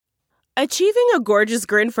Achieving a gorgeous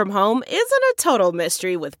grin from home isn't a total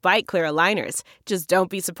mystery with Byte Clear aligners. Just don't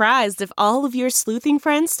be surprised if all of your sleuthing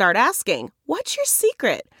friends start asking, "What's your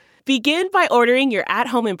secret?" Begin by ordering your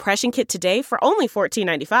at-home impression kit today for only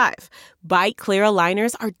 $14.95. Byte Clear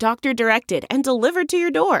aligners are doctor-directed and delivered to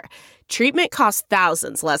your door. Treatment costs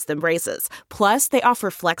thousands less than braces. Plus, they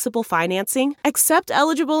offer flexible financing, accept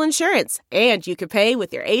eligible insurance, and you can pay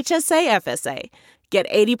with your HSA FSA. Get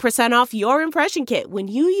 80% off your impression kit when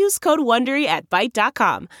you use code WONDERY at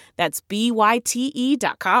Byte.com. That's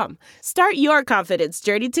BYTE.com. Start your confidence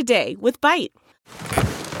journey today with Byte.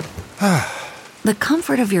 The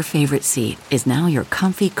comfort of your favorite seat is now your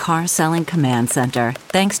comfy car selling command center,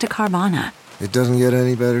 thanks to Carvana. It doesn't get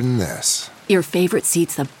any better than this. Your favorite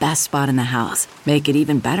seat's the best spot in the house. Make it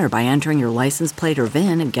even better by entering your license plate or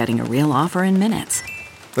VIN and getting a real offer in minutes.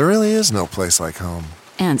 There really is no place like home.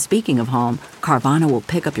 And speaking of home, Carvana will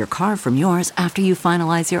pick up your car from yours after you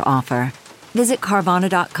finalize your offer. Visit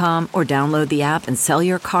Carvana.com or download the app and sell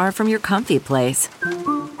your car from your comfy place.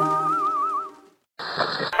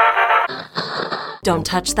 Don't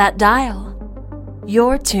touch that dial.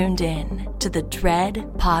 You're tuned in to the Dread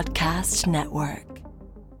Podcast Network.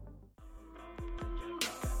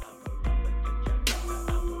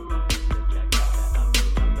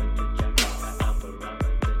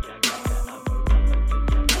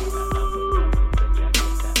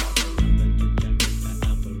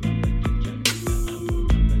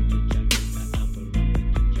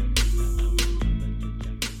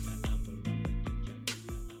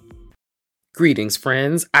 Greetings,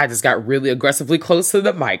 friends. I just got really aggressively close to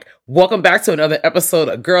the mic. Welcome back to another episode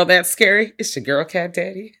of Girl That's Scary. It's your girl, Cat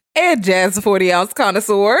Daddy. And Jazz, the 40-ounce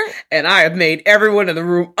connoisseur. And I have made everyone in the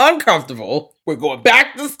room uncomfortable. We're going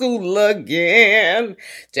back to school again.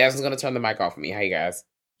 Jazz is going to turn the mic off for me. How you guys?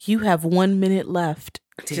 You have 1 minute left.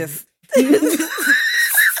 Just...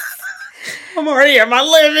 I'm already at my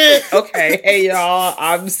limit. Okay. Hey, y'all.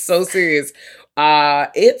 I'm so serious.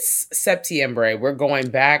 It's Septiembre. We're going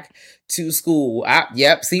back to school.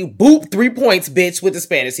 Yep. See, boop, 3 points, bitch, with the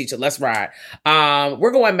Spanish teacher. Let's ride.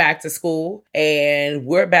 We're going back to school and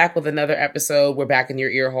we're back with another episode. We're back in your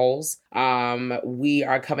ear holes. We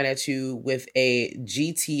are coming at you with a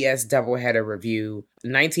GTS doubleheader review.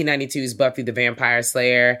 1992's Buffy the Vampire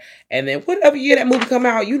Slayer. And then whatever year that movie come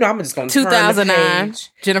out, you know, I'm just going to turn 2009.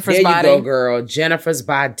 Jennifer's there Body. There you go, girl. Jennifer's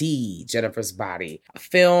Body. Jennifer's Body.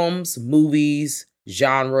 Films, movies,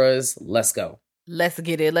 genres. Let's go. Let's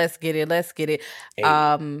get it. Let's get it. Let's get it.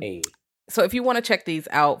 Hey. So if you want to check these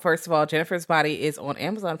out, first of all, Jennifer's Body is on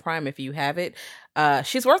Amazon Prime if you have it.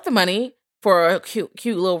 She's worth the money for a cute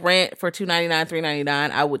little rent for $2.99,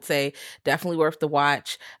 $3.99. I would say definitely worth the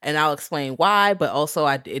watch, and I'll explain why. But also,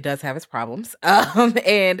 it does have its problems.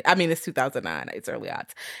 And I mean, it's 2009. It's early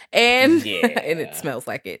odds, and and it smells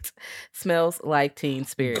like it. Smells like Teen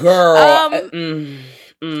Spirit, girl.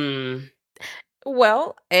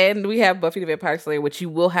 Well, and we have Buffy the Vampire Slayer, which you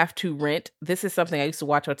will have to rent. This is something I used to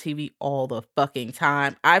watch on TV all the fucking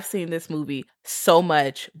time. I've seen this movie so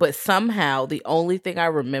much, but somehow the only thing I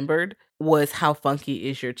remembered was how funky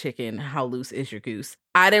is your chicken, how loose is your goose.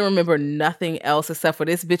 I didn't remember nothing else except for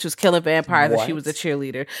this bitch was killing vampires and she was a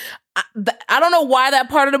cheerleader. I don't know why that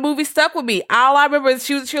part of the movie stuck with me. All I remember is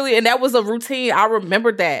she was a cheerleader and that was a routine. I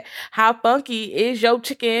remembered that. How funky is your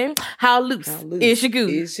chicken? How loose is your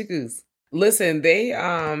goose? Is your goose? Listen, they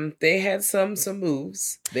had some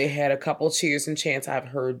moves. They had a couple cheers and chants I've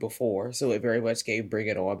heard before, so it very much gave Bring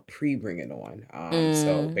It On, pre-Bring It On.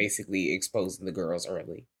 So basically exposing the girls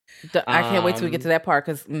early. I can't wait till we get to that part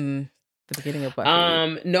because the beginning of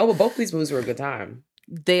Buffy. No, but both of these movies were a good time.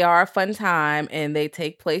 They are a fun time, and they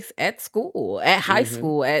take place at school, at high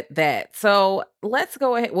school, at that. So let's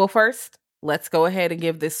go ahead. Well, first, let's go ahead and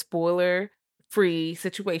give this spoiler-free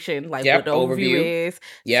situation, like what the overview is,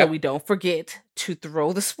 so we don't forget to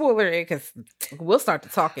throw the spoiler in, because we'll start to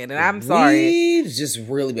talking, and I'm sorry. Just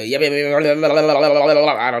really big. I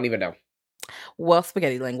don't even know. Well,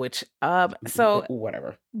 spaghetti language. So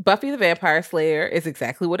whatever. Buffy the Vampire Slayer is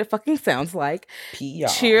exactly what it fucking sounds like. P.R.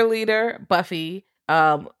 Cheerleader Buffy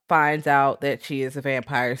finds out that she is a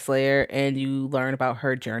vampire slayer, and you learn about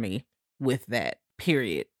her journey with that.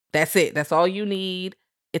 Period. That's it. That's all you need.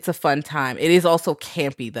 It's a fun time. It is also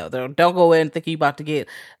campy, though. Don't go in thinking you're about to get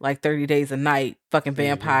like 30 Days a Night fucking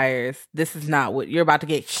vampires. This is not what you're about to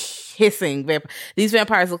get. kissing vampires. These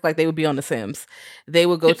vampires look like they would be on The Sims. They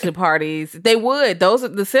would go to parties. They would. Those are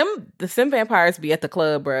the Sim vampires be at the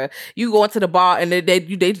club, bruh. You go into the bar and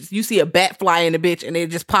you see a bat fly in the bitch and they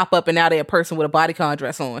just pop up and now they're a person with a bodycon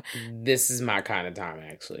dress on. This is my kind of time,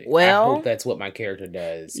 actually. Well, I hope that's what my character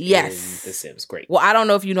does. Yes. In The Sims. Great. Well, I don't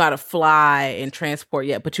know if you know how to fly and transport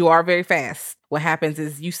yet, but you are very fast. What happens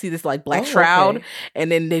is you see this like black shroud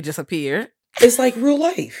and then they just appear. It's like real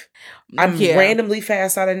life. I'm randomly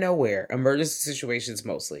fast out of nowhere. Emergency situations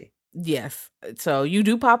mostly. Yes. So you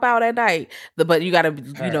do pop out at night, but you gotta,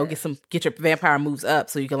 get your vampire moves up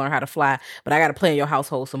so you can learn how to fly. But I gotta play in your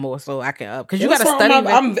household some more so I can because you gotta study.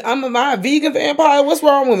 I'm a vegan vampire. What's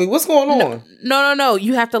wrong with me? What's going on? No.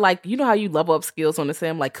 You have to how you level up skills on the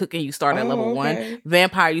sim. Like cooking, you start at level 1.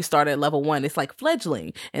 Vampire, you start at level 1. It's like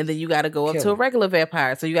fledgling, and then you gotta go up to a regular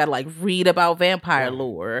vampire. So you gotta read about vampire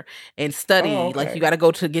lore and study. Like you gotta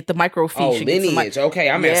go to get the microfiche. Lineage.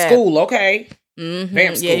 I'm at school. Okay. Mm-hmm.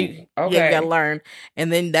 Vamp school. You gotta learn,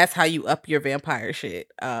 and then that's how you up your vampire shit.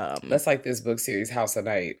 That's like this book series, House of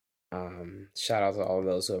Night. Shout out to all of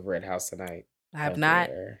those who have read House of Night. I have not.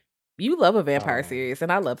 You love a vampire series,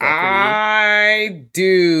 and I love that. I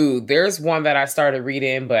do. There's one that I started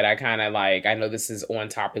reading, but I kind of I know this is on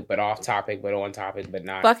topic, but off topic, but on topic, but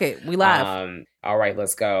not. Fuck it, we live. All right,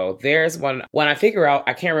 let's go. There's one. When I figure out,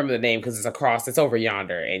 I can't remember the name because it's over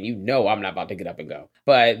yonder, and I'm not about to get up and go.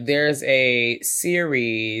 But there's a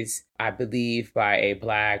series, I believe, by a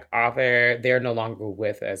Black author. They're no longer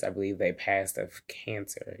with us. I believe they passed of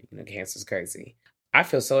cancer. Cancer's crazy. I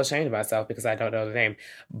feel so ashamed of myself because I don't know the name.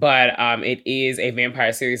 But it is a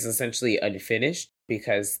vampire series, essentially unfinished,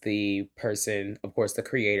 because the person, of course, the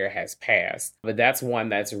creator has passed. But that's one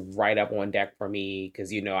that's right up on deck for me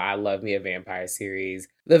because, I love me a vampire series.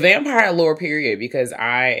 The vampire lore, period, because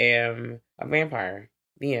I am a vampire.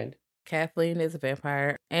 The end. Kathleen is a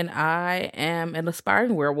vampire, and I am an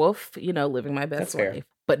aspiring werewolf, living my best life.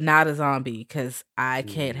 But not a zombie, because I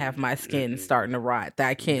can't have my skin starting to rot.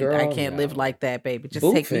 I can't live like that, baby. Just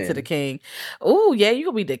take me to the king. Oh yeah, you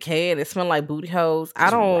gonna be decaying. It smell like booty holes. I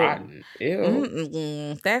don't. Rotten.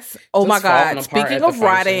 Ew. That's my god. Speaking of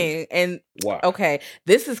rotting, and okay,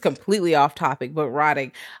 this is completely off topic, but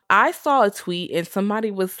rotting. I saw a tweet and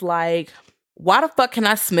somebody was like, why the fuck can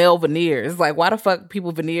I smell veneers? Like, why the fuck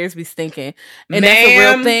people veneers be stinking? And that's a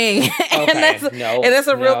real thing. And that's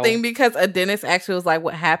a real thing because a dentist actually was like,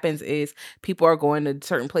 what happens is people are going to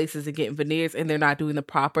certain places and getting veneers and they're not doing the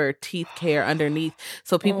proper teeth care underneath.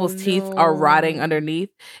 So people's teeth are rotting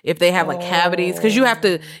underneath if they have cavities. Because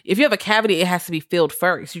if you have a cavity, it has to be filled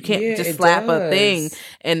first. You can't just slap a thing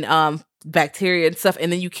and bacteria and stuff,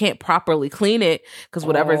 and then you can't properly clean it because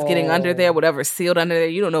whatever is getting under there, whatever's sealed under there,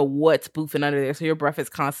 you don't know what's boofing under there, so your breath is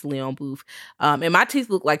constantly on boof. And my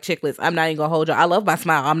teeth look like chiclets. I'm not even gonna hold you. I love my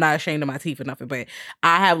smile. I'm not ashamed of my teeth or nothing, but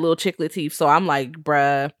I have little chiclet teeth, so I'm like,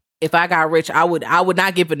 bruh, if I got rich, I would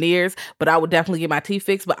not get veneers, but I would definitely get my teeth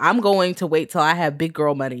fixed. But I'm going to wait till I have big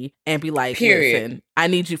girl money and be like, listen, I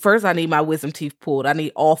need my wisdom teeth pulled. I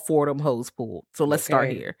need all 4 of them hoes pulled. So let's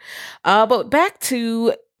start here. But back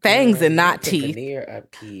to fangs and not teeth. Veneer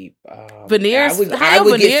upkeep. Veneers. I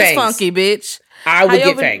would veneers get funky, bitch. I would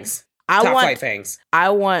get fangs. Top flight fangs.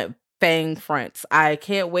 I want fang fronts. I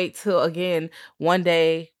can't wait till again one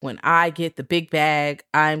day when I get the big bag,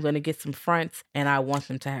 I'm going to get some fronts and I want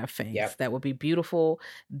them to have fangs. Yep. That would be beautiful.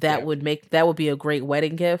 That would be a great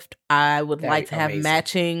wedding gift. I would like to have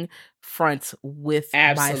matching fronts with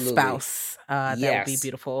my spouse. That would be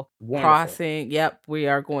beautiful. Wonderful. Crossing. Yep. We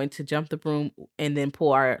are going to jump the broom and then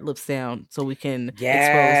pull our lips down so we can expose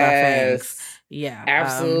our fangs. Yeah.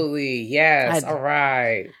 Absolutely. Yes. All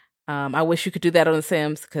right. I wish you could do that on The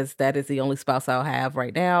Sims because that is the only spouse I'll have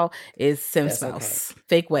right now is Sim spouse. Okay.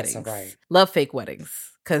 Fake weddings. That's right. Love fake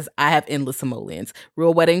weddings because I have endless simoleons.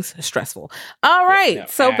 Real weddings, stressful. All right.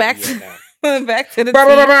 Back to the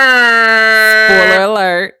spoiler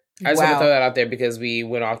alert. I just want to throw that out there because we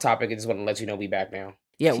went off topic. I just want to let you know we back now.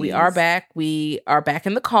 Yeah, we are back. We are back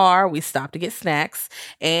in the car. We stopped to get snacks.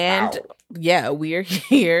 And we are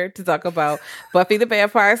here to talk about Buffy the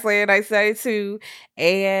Vampire Slayer 1992.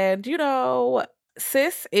 And,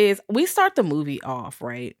 we start the movie off,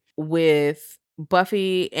 right, with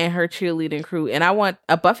Buffy and her cheerleading crew. And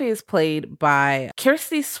Buffy is played by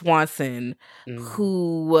Kirsty Swanson,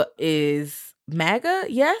 who is MAGA?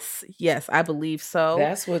 Yes, I believe so.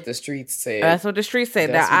 That's what the streets said.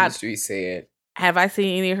 Have I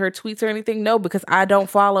seen any of her tweets or anything? No, because I don't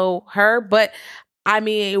follow her. But I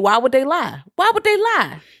mean, why would they lie?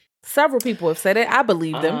 Several people have said it. I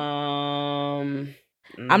believe them.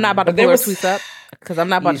 I'm not about to pull her tweets up because I'm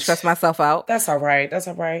not about to stress myself out. That's all right.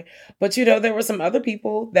 But, there were some other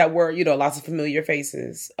people that were, lots of familiar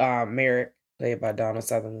faces. Merrick, played by Donald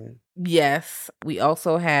Sutherland. Yes. We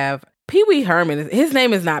also have Pee Wee Herman. His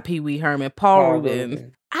name is not Pee Wee Herman. Paul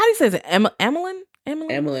Rubin. How do you say it? Emmeline?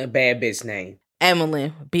 Bad bitch name.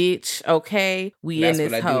 Emmeline, bitch. Okay. We That's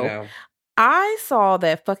in this what I do hoe. now. I saw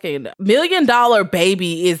that fucking $1 million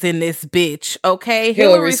baby is in this bitch. Okay.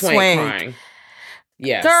 Hilary Swank crying.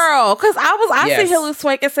 Yes. Girl, because I see Hilary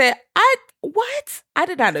Swank and said, what? I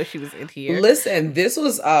did not know she was in here. Listen, this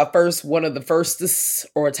was one of the first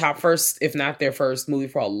or top first, if not their first movie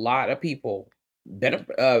for a lot of people.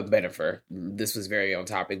 Bennifer. This was very on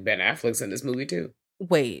topic. Ben Affleck's in this movie too.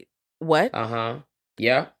 Wait, what? Uh-huh.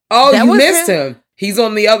 Yeah. Oh, you missed him. He's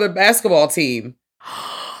on the other basketball team.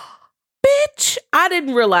 Bitch, I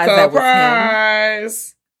didn't realize that was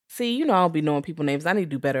him. See, I don't be knowing people names. I need to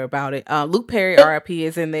do better about it. Luke Perry, R.I.P.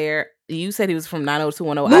 is in there. You said he was from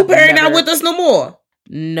 90210. Luke Perry not with us no more.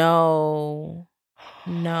 No.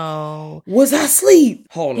 Was I asleep?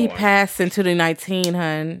 Hold on. He passed in 2019,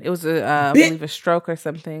 hun. It was I believe a stroke or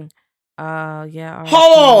something. Yeah.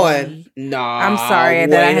 Hold on. Nah. I'm sorry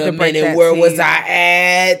that I had to break that. Where was I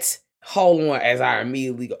at? Hold on, as I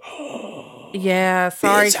immediately go. Yeah,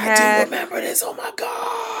 sorry, bitch, Kat. I do remember this. Oh my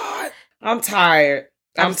God. I'm tired.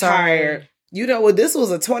 I'm tired. You know what? This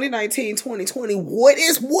was a 2019, 2020. What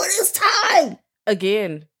is time?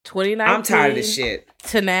 Again, 2019. I'm tired of this shit.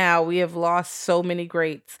 To now, we have lost so many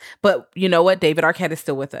greats. But you know what? David Arquette is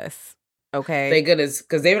still with us. Okay. Thank goodness,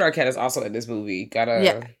 because David Arquette is also in this movie.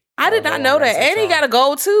 I did not know that. And he got a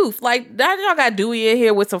gold tooth. Like, y'all got Dewey in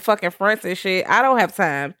here with some fucking fronts and shit. I don't have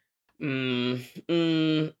time. Playing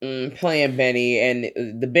Benny, and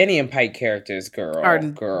the Benny and Pike characters, girl.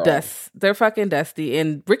 They're fucking dusty.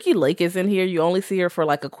 And Ricky Lake is in here. You only see her for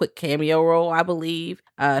like a quick cameo role, I believe.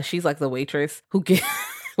 She's like the waitress who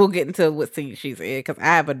we'll get into what scene she's in because I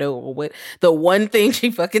have a note on what the one thing she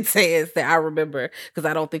fucking says that I remember because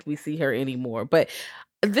I don't think we see her anymore. But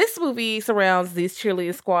this movie surrounds these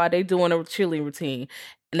cheerleading squad. They doing a cheerleading routine.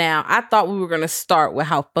 Now, I thought we were going to start with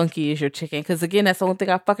how funky is your chicken, because again, that's the only thing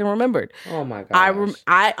I fucking remembered. Oh my gosh.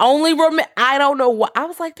 I only remember, I don't know what, I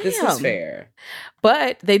was like, damn. This is fair.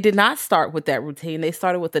 But they did not start with that routine. They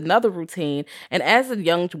started with another routine. And as a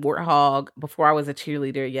young warthog, before I was a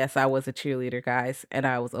cheerleader, yes, I was a cheerleader, guys. And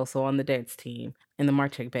I was also on the dance team in the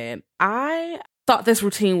marching band. I thought this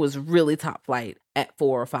routine was really top flight at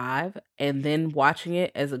 4 or 5. And then watching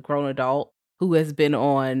it as a grown adult who has been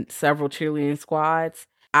on several cheerleading squads,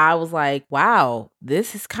 I was like, wow,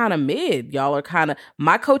 this is kind of mid. Y'all are kind of,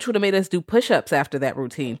 my coach would have made us do push-ups after that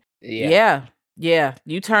routine. Yeah.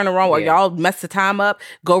 You turn around or y'all mess the time up,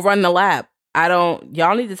 go run the lap.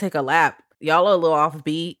 Y'all need to take a lap. Y'all are a little off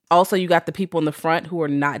beat. Also, you got the people in the front who are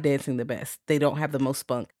not dancing the best. They don't have the most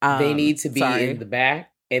spunk. They need to be in the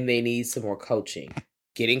back, and they need some more coaching.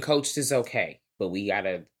 Getting coached is okay, but we got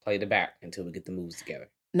to play the back until we get the moves together.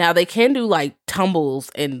 Now they can do like tumbles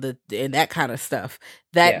and that kind of stuff.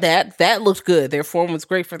 That looked good. Their form was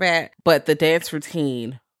great for that. But the dance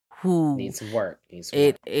routine, needs some work.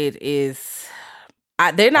 It is.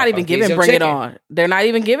 They're not even giving Bring It On. They're not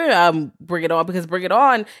even giving Bring It On, because Bring It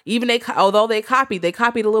On, even although they copied a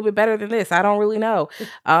little bit better than this. I don't really know.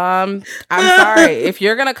 I'm sorry, if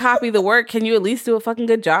you're gonna copy the work, can you at least do a fucking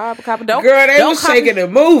good job? Don't shaking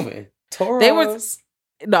and moving. Toros.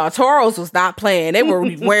 Toros was not playing. They were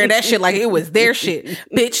wearing that shit like it was their shit.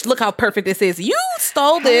 Bitch, look how perfect this is. You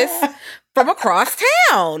stole this from across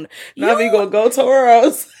town. Now we gonna go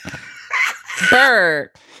Toros.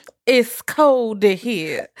 Bird, it's cold in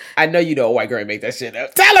here. I know you know a white girl make that shit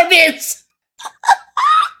up. Tell her, bitch.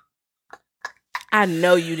 I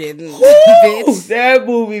know you didn't. Bitch. That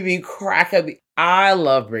movie be cracking me. I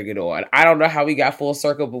love Bring It On. I don't know how we got full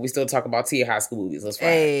circle, but we still talk about teen high school movies. Let's ride.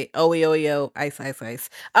 Hey, OEO, ice. Yes.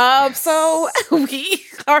 So we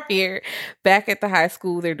are here back at the high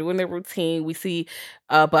school. They're doing their routine. We see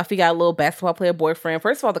Buffy got a little basketball player boyfriend.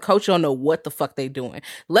 First of all, the coach don't know what the fuck they doing.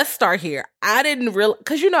 Let's start here. I didn't realize,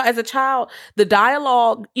 because as a child, the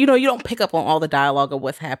dialogue, you don't pick up on all the dialogue of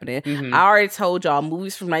what's happening. Mm-hmm. I already told y'all,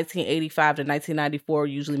 movies from 1985 to 1994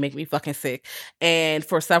 usually make me fucking sick, and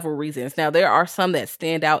for several reasons. Now, there are some that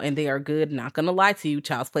stand out and they are good. Not gonna lie to you,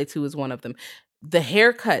 Child's Play 2 is one of them. The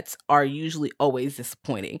haircuts are usually always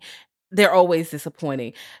disappointing. They're always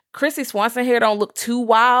disappointing. Chrissy Swanson hair don't look too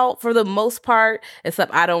wild for the most part,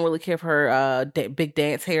 except I don't really care for her big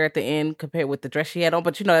dance hair at the end compared with the dress she had on.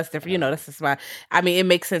 But that's different. That's just it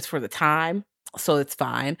makes sense for the time. so it's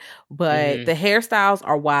fine. But the hairstyles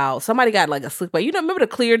are wild. Somebody got like a slick back. You know, remember the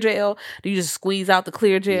clear gel? You just squeeze out the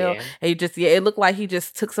clear gel, and you just it looked like he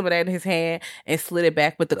just took some of that in his hand and slid it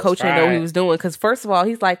back. But the coach didn't know what he was doing because first of all,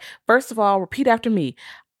 he's like, first of all, repeat after me.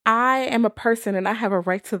 I am a person and I have a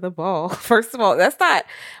right to the ball. First of all, that's not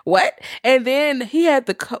what. And then he had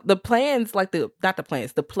the plans, like the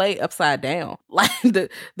play upside down. Like the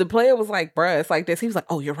player was like, bruh, it's like this. He was like,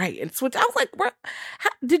 oh, you're right. And switch. I was like, bruh,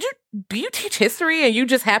 do you teach history and you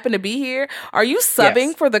just happen to be here? Are you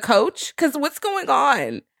subbing for the coach? Because what's going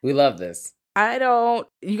on? We love this.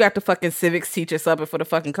 You got the fucking civics teacher subbing for the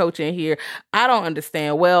fucking coach in here. I don't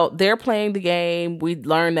understand. Well, they're playing the game. We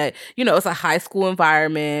learned that, it's a high school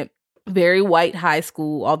environment, very white high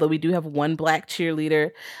school, although we do have one black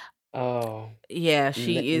cheerleader. Oh. Yeah,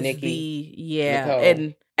 she is Nikki. Nicole.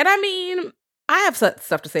 And I mean, I have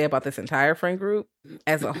stuff to say about this entire friend group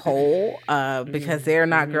as a whole, because they're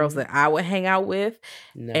not girls that I would hang out with.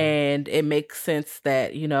 No. And it makes sense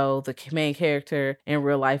that, the main character in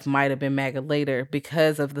real life might have been MAGA later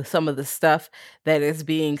because of some of the stuff that is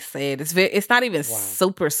being said. It's not even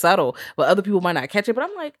super subtle, but other people might not catch it. But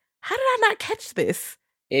I'm like, how did I not catch this?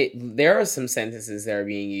 There are some sentences that are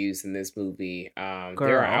being used in this movie.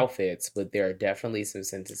 There are outfits, but there are definitely some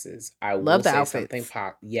sentences. I love will the say outfits.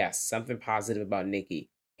 something positive about Nikki.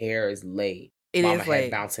 Hair is laid. It Mama is laid.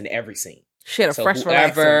 had bouncing every scene. She had a fresh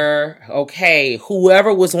whoever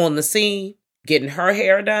was on the scene getting her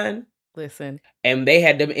hair done. Listen. And they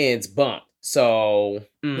had them ends bumped. So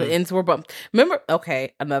the ends were bumped. Remember,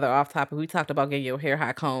 another off topic. We talked about getting your hair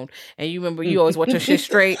high combed, and you remember you always want your shit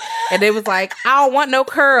straight, and they was like, I don't want no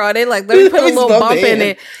curl. They like, let me put a little bump in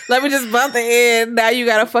it. Let me just bump the end. Now you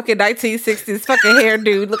got a fucking 1960s fucking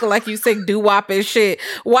hairdo looking like you sing doo wop and shit.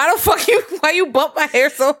 Why the fuck why you bump my hair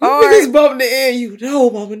so hard? You just bump the end.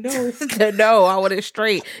 Mama, no. No, I want it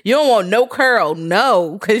straight. You don't want no curl,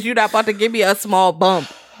 no, because you're not about to give me a small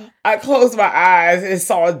bump. I closed my eyes and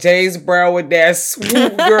saw James Brown with that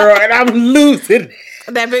swoop, girl, and I'm losing.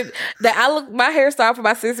 My hairstyle for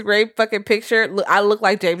my 6th grade fucking picture. I look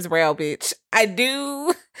like James Brown, bitch. I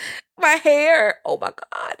do. My hair, oh my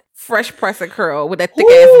god, fresh press and curl with that thick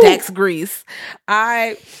ass Dax grease.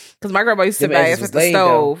 Because my grandma used to sit by us at the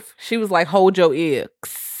stove. Though. She was like, "Hold your ear."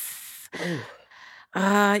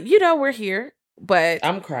 We're here, but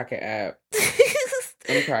I'm cracking up.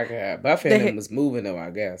 Buffett was moving though, I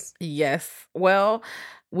guess. Yes. Well,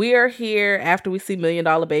 we are here after we see $1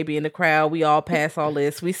 Million Baby in the crowd. We all pass all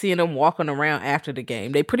this. We see them walking around after the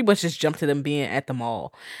game. They pretty much just jumped to them being at the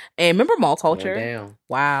mall. And remember mall culture? Down.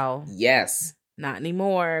 Wow. Yes. Not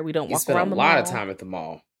anymore. We don't walk spend around the a mall. lot of time at the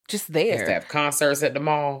mall. Just there. Used to have concerts at the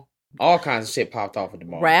mall. All kinds of shit popped off at the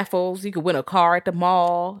mall. Raffles. You could win a car at the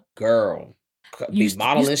mall. Girl.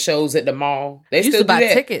 Modeling shows at the mall. They used still to buy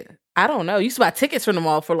do tickets. I don't know. You used to buy tickets from the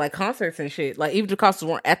mall for like concerts and shit. Like even if the concerts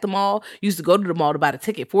weren't at the mall, you used to go to the mall to buy the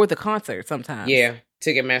ticket for the concert sometimes. Yeah.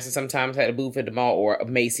 Ticketmaster sometimes had a booth at the mall or a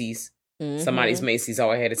Macy's. Mm-hmm. Somebody's Macy's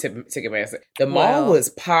always had a Ticketmaster. The mall was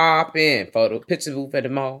popping. Picture booth at the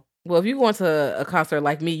mall. Well, if you going to a concert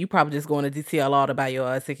like me, you probably just going to DTLR to buy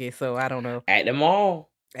your ticket. So I don't know. At the mall.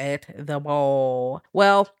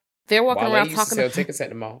 Well, they're walking around talking. Used to sell tickets at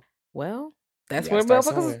the mall. Well, that's where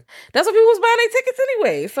motherfuckers. That's what people was buying their tickets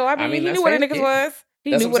anyway. So I mean he knew what the niggas was.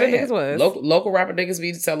 He knew what the niggas was. Local rapper niggas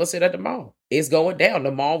be selling shit at the mall. It's going down.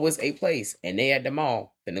 The mall was a place, and they at the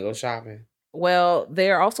mall finna go shopping. Well,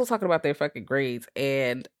 they're also talking about their fucking grades,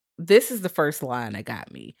 and this is the first line that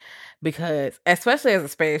got me because, especially as a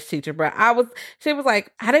Spanish teacher, bro, she was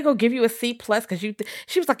like, "How they gonna give you a C plus?" Because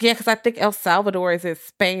she was like, "Yeah, because I think El Salvador is in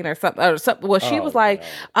Spain or something." Well, she was like,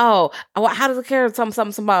 "Oh, how does it care?"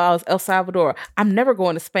 Something about El Salvador. I'm never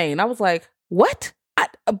going to Spain. I was like, "What?"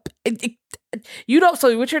 You don't.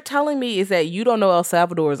 So what you're telling me is that you don't know El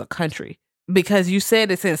Salvador is a country because you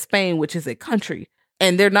said it's in Spain, which is a country,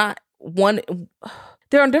 and they're not one.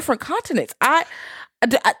 They're on different continents.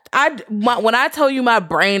 When I tell you my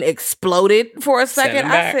brain exploded for a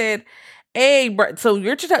second, I said, "Hey, bro, so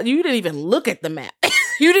you didn't even look at the map.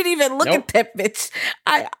 You didn't even look at that bitch."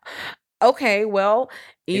 Okay, well,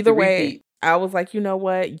 either way, I was like, you know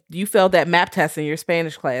what? You failed that map test in your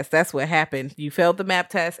Spanish class. That's what happened. You failed the map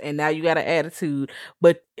test, and now you got an attitude.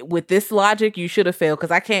 But with this logic, you should have failed because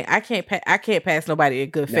I can't pass nobody in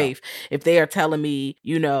good faith if they are telling me,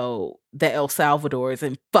 that El Salvador is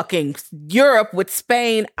in fucking Europe with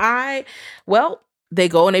Spain. They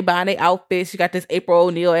go and they buy their outfits. You got this April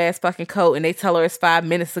O'Neil ass fucking coat, and they tell her it's 5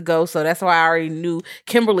 minutes ago. So that's why I already knew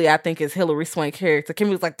Kimberly, I think, is Hilary Swank character.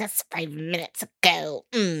 Kimberly was like, "That's 5 minutes ago."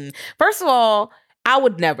 First of all, I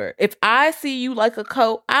would never. If I see you like a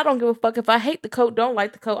coat, I don't give a fuck. If I hate the coat, don't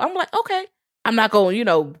like the coat, I'm like, okay, I'm not going,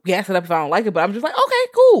 gas it up if I don't like it, but I'm just like,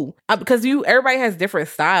 okay, cool. Because everybody has different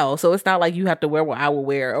styles, so it's not like you have to wear what I will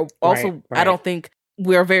wear. Also, Right. I don't think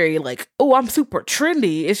we're very like, oh, I'm super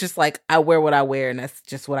trendy. It's just like I wear what I wear, and that's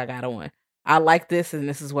just what I got on. I like this, and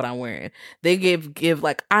this is what I'm wearing. They give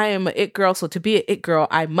like, I am an it girl, so to be an it girl,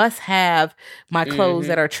 I must have my clothes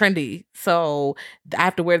that are trendy. So I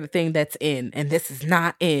have to wear the thing that's in, and this is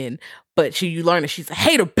not in. But you learn that she's a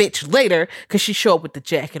hater bitch later because she show up with the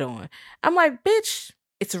jacket on. I'm like, bitch,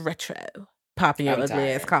 it's retro. Popping your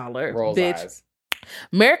ugly ass collar. Rolls bitch. eyes.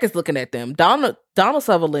 Merrick is looking at them. Donald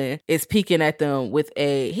Sutherland is peeking at them with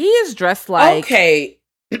he is dressed like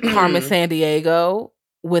Carmen Sandiego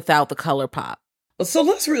without the color pop. So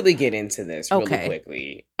let's really get into this really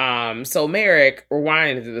quickly. So Merrick,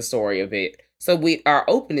 rewinding into the story a bit. So our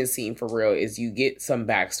opening scene for real is you get some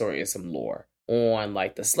backstory and some lore on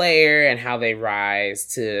like the Slayer and how they rise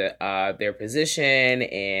to their position,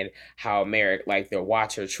 and how Merrick, like their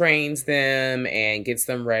watcher, trains them and gets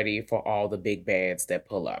them ready for all the big bads that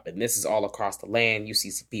pull up. And this is all across the land. You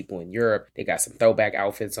see some people in Europe. They got some throwback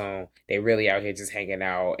outfits on. They really out here just hanging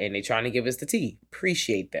out, and they trying to give us the tea.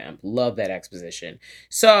 Appreciate them. Love that exposition.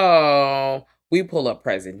 So we pull up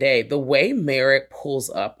present day. The way Merrick pulls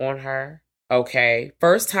up on her, okay,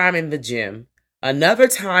 first time in the gym, another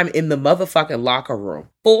time in the motherfucking locker room.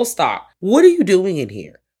 Full stop. What are you doing in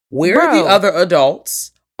here? Where are the other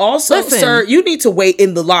adults? Also, Listen, sir, you need to wait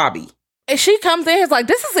in the lobby. And she comes in, it's like,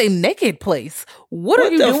 this is a naked place. What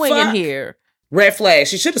are you doing in here? Red flag.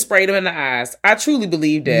 She should have sprayed him in the eyes. I truly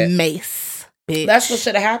believe that. Mace, bitch. That's what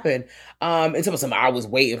should have happened. And tell me, I was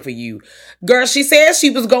waiting for you. Girl, she said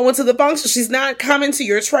she was going to the function. She's not coming to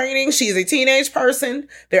your training. She's a teenage person.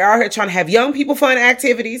 They're out here trying to have young people fun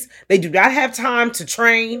activities. They do not have time to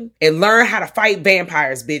train and learn how to fight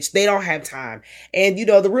vampires, bitch. They don't have time. And,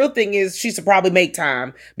 the real thing is she should probably make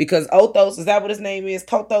time, because Othos, is that what his name is?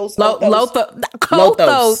 Kothos? Lothos.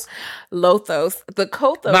 The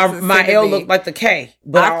Kothos. My L looked like the K,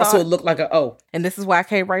 but also it looked like an O. And this is why I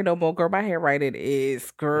can't write no more. Girl, my handwriting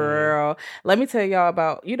is, girl. Let me tell y'all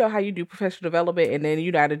about, how you do professional development, and then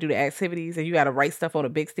you got to do the activities, and you got to write stuff on a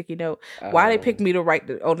big sticky note. Why they picked me to write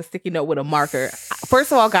on a sticky note with a marker?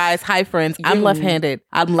 First of all, guys, hi friends. I'm left-handed.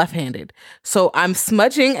 So I'm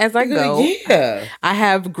smudging as I go. Yeah. I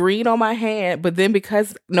have green on my hand, but then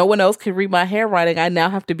because no one else can read my handwriting, I now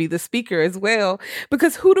have to be the speaker as well.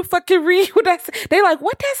 Because who the fuck can read what I say? They like,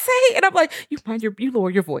 what that say? And I'm like, you lower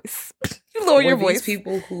your voice. You lower your voice. These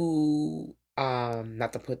people who,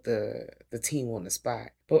 not to put the team on the spot,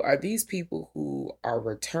 but are these people who are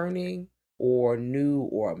returning or new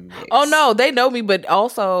or mixed? Oh no, they know me, but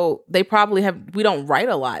also they probably we don't write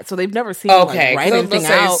a lot, so they've never seen me write anything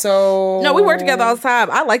out. So no, we work together all the time.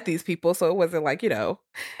 I like these people, so it wasn't like,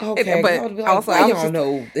 Okay, but also I don't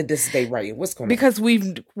know that this is they writing. What's going on? Because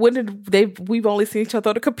we've only seen each other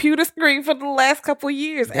on the computer screen for the last couple of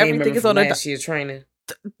years. Everything is on last year training.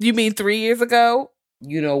 You mean 3 years ago?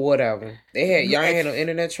 Whatever. Y'all ain't had no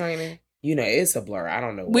internet training. It's a blur. I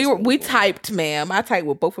don't know. We typed, ma'am. I typed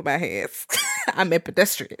with both of my hands. I'm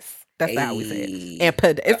ambidextrous. That's how we say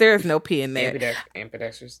it. There is no P in there.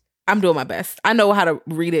 Ambidextrous. I'm doing my best. I know how to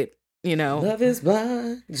read it. Love is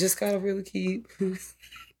blind. Just gotta really keep.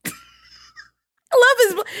 Love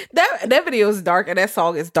is that video is dark, and that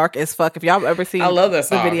song is dark as fuck. If y'all ever seen, I love that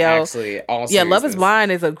song. The video, actually, Love is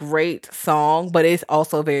Blind is a great song, but it's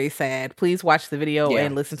also very sad. Please watch the video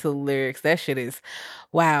and listen to the lyrics. That shit is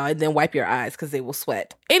wow. And then wipe your eyes because they will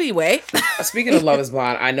sweat. Anyway, speaking of Love is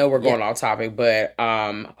Blind, I know we're going off topic, but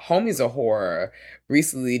Homies of Horror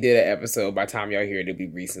recently did an episode. By the time y'all hear it, it'll be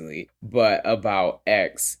recently, but about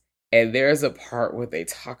X, and there's a part where they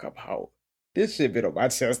talk about. This shit been on my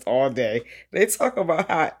chest all day. They talk about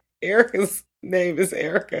how Erica's name is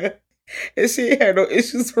Erica. And she had no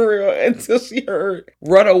issues for real until she heard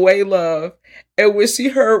Runaway Love. And when she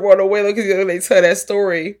heard Runaway Love, because they tell that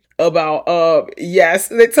story about,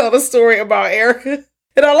 they tell the story about Erica.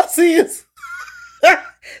 And all I see is,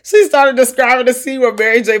 she started describing the scene where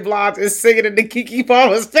Mary J. Blige is singing in the Keke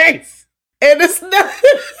Palmer's face. And it's not,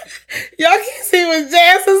 y'all can see when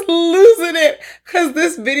Jazz is losing it, because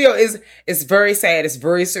this video it's very sad. It's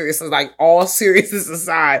very serious. It's like all seriousness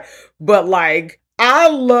aside. But like, I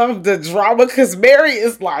love the drama because Mary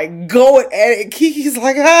is like going at it. Kiki's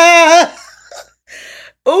like,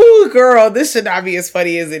 ooh, girl, this should not be as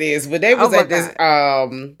funny as it is. But they was at this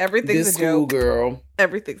everything's this a joke. schoolgirl.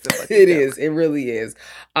 Everything's a fucking It joke. is. It really is.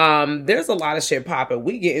 There's a lot of shit popping.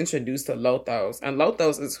 We get introduced to Lothos, and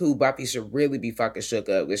Lothos is who Buffy should really be fucking shook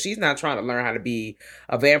up, because she's not trying to learn how to be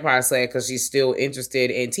a vampire slayer because she's still interested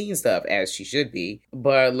in teen stuff, as she should be.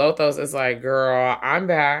 But Lothos is like, girl, I'm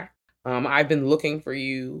back. I've been looking for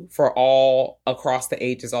you for all across the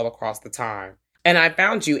ages, all across the time. And I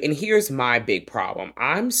found you, and here's my big problem.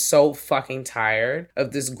 I'm so fucking tired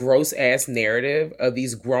of this gross ass narrative of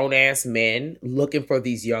these grown ass men looking for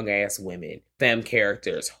these young ass women, femme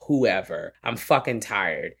characters, whoever. I'm fucking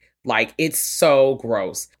tired. Like, it's so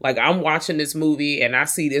gross. Like, I'm watching this movie and I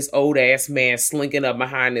see this old ass man slinking up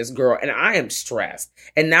behind this girl and I am stressed.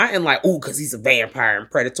 And not in like, ooh, because he's a vampire and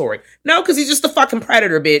predatory. No, because he's just a fucking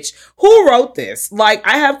predator, bitch. Who wrote this? Like,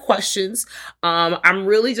 I have questions. I'm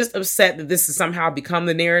really just upset that this has somehow become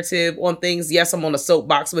the narrative on things. Yes, I'm on a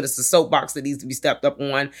soapbox, but it's a soapbox that needs to be stepped up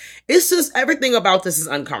on. It's just everything about this is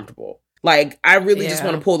uncomfortable. Like, I really just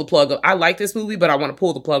want to pull the plug. I like this movie, but I want to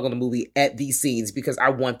pull the plug on the movie at these scenes because I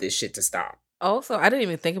want this shit to stop. Also, I didn't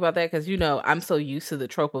even think about that because, you know, I'm so used to the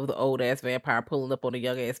trope of the old-ass vampire pulling up on a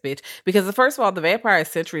young-ass bitch. Because, first of all, the vampire is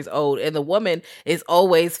centuries old and the woman is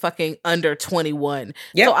always fucking under 21.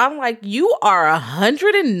 Yep. So I'm like, you are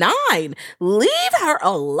 109. Leave her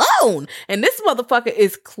alone. And this motherfucker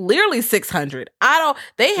is clearly 600.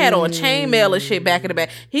 They had on chainmail and shit back in the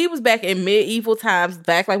back. He was back in medieval times,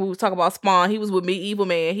 back like we was talking about Spawn. He was with Medieval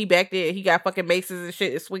Man. He back there. He got fucking maces and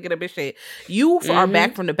shit and swinging up and shit. You are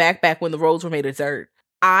back from the back when the roads were made of dirt.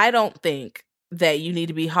 I don't think that you need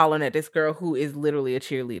to be hollering at this girl who is literally a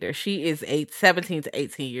cheerleader. She is 17 to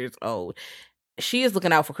 18 years old. She is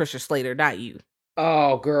looking out for Christian Slater, not you.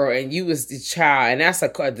 Oh, girl, and you was the child, and that's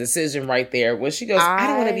a decision right there. When she goes, I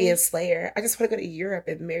don't want to be a Slayer. I just want to go to Europe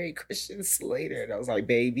and marry Christian Slater. And I was like,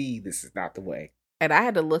 baby, this is not the way. And I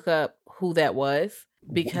had to look up who that was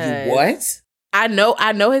because... What? I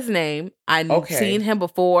know his name. I've seen him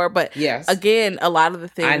before, but yes. Again, a lot of the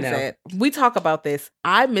things that we talk about this,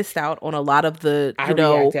 I missed out on a lot of the,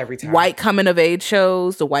 white coming of age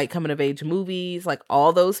shows, the white coming of age movies, like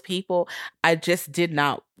all those people. I just did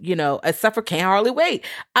not, except for Can't Hardly Wait.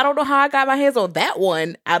 I don't know how I got my hands on that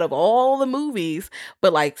one out of all the movies,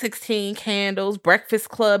 but like 16 Candles, Breakfast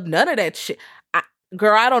Club, none of that shit.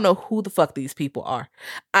 Girl, I don't know who the fuck these people are.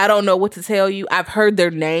 I don't know what to tell you. I've heard their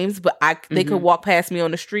names, but they could walk past me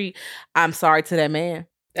on the street. I'm sorry to that man.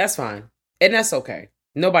 That's fine. And that's okay.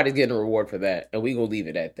 Nobody's getting a reward for that. And we gonna leave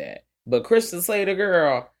it at that. But Christian Slater,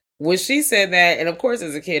 girl, when she said that, and of course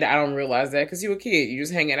as a kid, I don't realize that because you're a kid. You're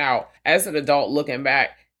just hanging out. As an adult looking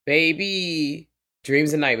back, baby,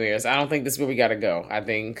 dreams and nightmares. I don't think this is where we gotta go. I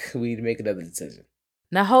think we need to make another decision.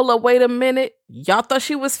 Now, hold up, wait a minute. Y'all thought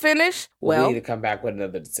she was finished? Well, we need to come back with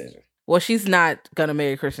another decision. Well, she's not going to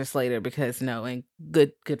marry Christian Slater because and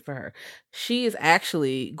good for her. She is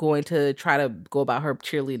actually going to try to go about her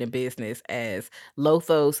cheerleading business as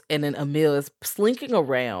Lothos, and then Emil is slinking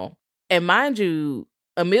around. And mind you,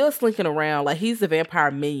 Emil is slinking around like he's the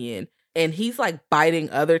vampire minion. And he's like biting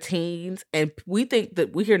other teens. And we think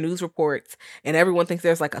that we hear news reports and everyone thinks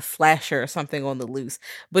there's like a slasher or something on the loose.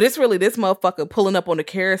 But it's really this motherfucker pulling up on the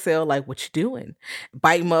carousel like, what you doing?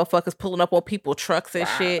 Biting motherfuckers, pulling up on people, trucks and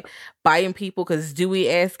shit. Biting people because Dewey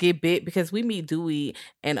ass get bit because we meet Dewey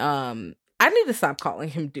and I need to stop calling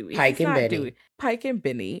him Dewey. Pike and Benny. Dewey. Pike and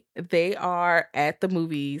Benny. They are at the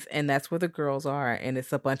movies and that's where the girls are and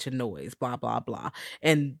it's a bunch of noise, blah, blah, blah.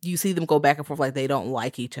 And you see them go back and forth like they don't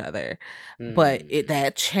like each other. But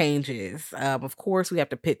that changes. Of course, we have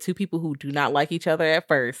to pit two people who do not like each other at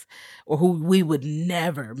first or who we would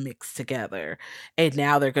never mix together. And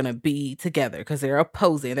now they're going to be together because they're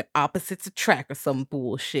opposing. They're opposites attract or some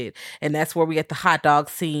bullshit. And that's where we get the hot dog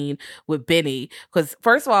scene with Benny. Because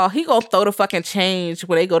first of all, he gonna throw the fucking change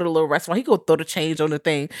when they go to the little restaurant. He gonna throw the change on the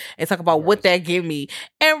thing and talk about what that give me.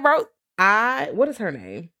 And what is her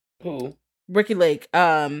name? Who? Ricky Lake.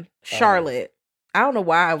 Charlotte. I don't know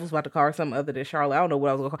why I was about to call her something other than Charlotte. I don't know what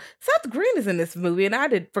I was going to call her. Seth Green is in this movie, and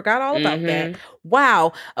I forgot all about that.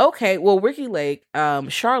 Wow. Okay. Well, Ricky Lake,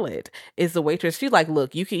 Charlotte is the waitress. She's like,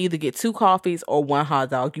 look, you can either get 2 coffees or 1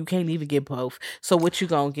 hot dog. You can't even get both. So what you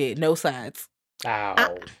gonna get? No sides. Ow.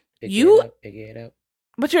 Pick it up.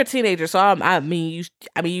 But you're a teenager, so I mean,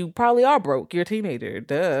 you probably are broke. You're a teenager,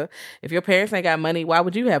 duh. If your parents ain't got money, why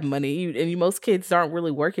would you have money? Most kids aren't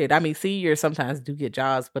really working. I mean, seniors sometimes do get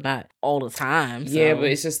jobs, but not all the time. So. Yeah, but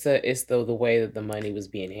it's just the way that the money was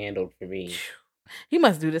being handled for me. He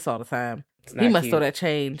must do this all the time. He must throw that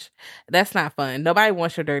change. That's not fun. Nobody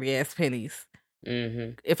wants your dirty ass pennies.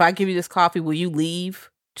 If I give you this coffee, will you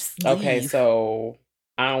leave? Just leave. Okay, so.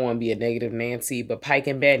 I don't want to be a negative Nancy, but Pike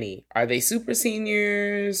and Benny, are they super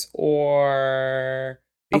seniors or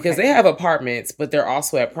because they have apartments, but they're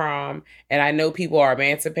also at prom. And I know people are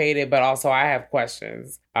emancipated, but also I have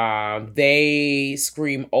questions. They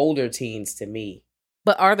scream older teens to me.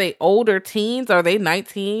 But are they older teens? Are they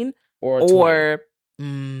 19 or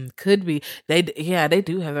Could be. They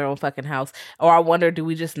do have their own fucking house. Or I wonder, do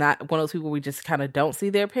we just not one of those people we just kind of don't see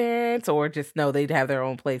their parents, or just no, they'd have their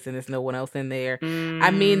own place and there's no one else in there.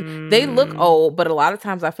 I mean, they look old, but a lot of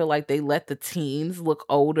times I feel like they let the teens look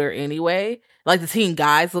older anyway. Like the teen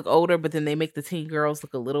guys look older, but then they make the teen girls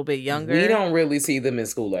look a little bit younger. We don't really see them in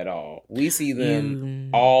school at all. We see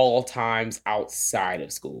them all times outside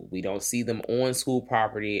of school. We don't see them on school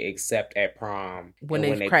property except at prom when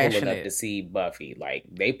they pull it up it to see Buffy. Like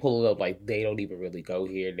they pull it up like they don't even really go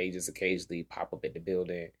here. They just occasionally pop up at the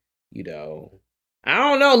building. You know, I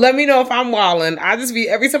don't know. Let me know if I'm wilding. I just be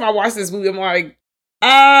every time I watch this movie, I'm like,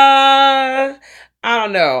 I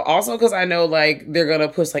don't know. Also, because I know, like, they're going to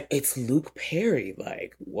push, like, it's Luke Perry.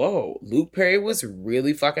 Like, whoa. Luke Perry was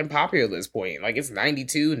really fucking popular at this point. Like, it's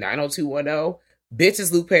 92, 90210. Bitch,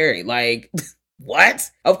 is Luke Perry. Like,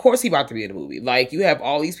 what? Of course he about to be in the movie. Like, you have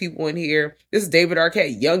all these people in here. This is David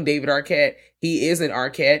Arquette, young David Arquette. He is an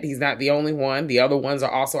Arquette. He's not the only one. The other ones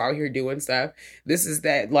are also out here doing stuff. This is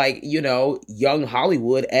that, like, you know, young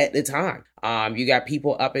Hollywood at the time. You got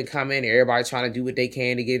people up and coming. Everybody trying to do what they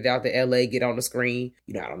can to get it out to LA, get on the screen.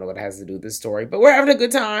 You know, I don't know what it has to do with this story, but we're having a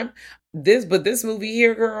good time. This movie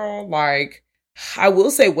here, girl, like, I will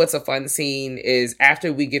say what's a fun scene is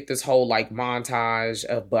after we get this whole, like, montage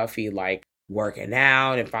of Buffy, like, working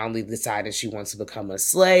out and finally deciding she wants to become a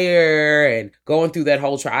slayer and going through that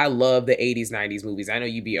whole I love the 80s, 90s movies. I know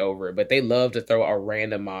you be over it, but they love to throw a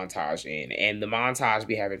random montage in. And the montage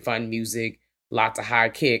be having fun music, lots of high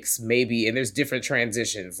kicks, maybe, and there's different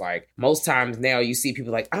transitions. Like, most times now you see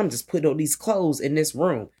people like, I'm just putting on these clothes in this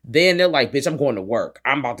room. Then they're like, bitch, I'm going to work.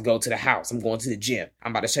 I'm about to go to the house. I'm going to the gym.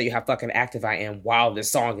 I'm about to show you how fucking active I am while this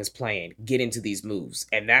song is playing. Get into these moves.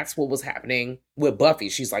 And that's what was happening with Buffy.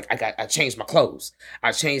 She's like, I changed my clothes.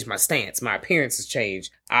 I changed my stance. My appearance has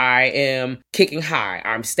changed. I am kicking high.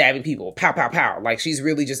 I'm stabbing people. Pow, pow, pow. Like, she's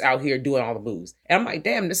really just out here doing all the moves. And I'm like,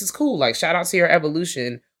 damn, this is cool. Like, shout out to her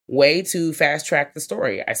evolution. Way to fast track the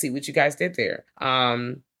story. I see what you guys did there.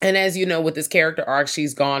 And as you know, with this character arc,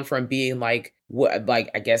 she's gone from being like,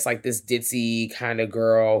 I guess like this ditzy kind of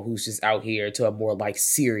girl who's just out here to a more like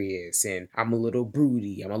serious, and I'm a little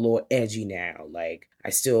broody. I'm a little edgy now. Like, I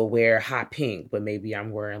still wear hot pink, but maybe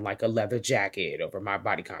I'm wearing like a leather jacket over my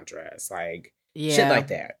body contrast. Like, shit like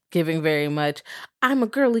that. Giving very much, I'm a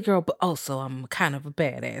girly girl, but also I'm kind of a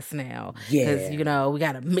badass now. Yeah. Because, you know, we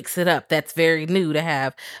got to mix it up. That's very new to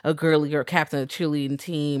have a girly girl captain of a cheerleading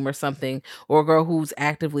team or something, or a girl who's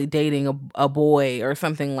actively dating a boy or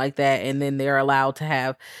something like that. And then they're allowed to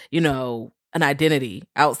have, you know, an identity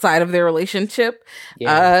outside of their relationship.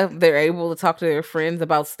 Yeah. They're able to talk to their friends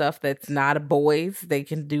about stuff that's not boys. They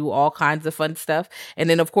can do all kinds of fun stuff. And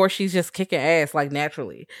then, of course, she's just kicking ass, like,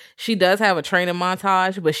 naturally. She does have a training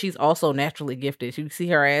montage, but she's also naturally gifted. You see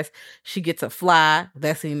her ass, she gets a fly.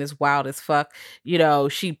 That scene is wild as fuck. You know,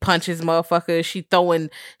 she punches motherfuckers.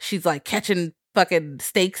 She's like catching fucking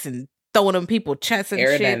steaks and throwing them people chests and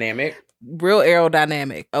Aerodynamic. shit. Real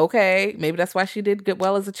aerodynamic. Okay, maybe that's why she did good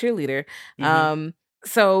well as a cheerleader.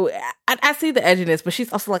 So I see the edginess, but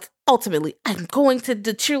she's also like, ultimately, I'm going to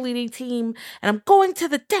the cheerleading team and I'm going to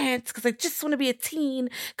the dance because I just want to be a teen.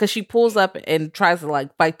 Because she pulls up and tries to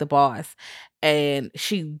like fight the boss, and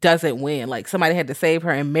she doesn't win. Like, somebody had to save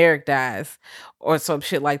her, and Merrick dies or some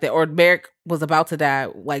shit like that. Or Merrick was about to die,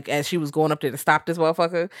 like, as she was going up there to stop this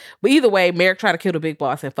motherfucker. But either way, Merrick tried to kill the big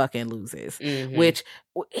boss and fucking loses, which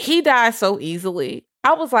he dies so easily.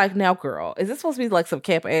 I was like, now, girl, is this supposed to be like some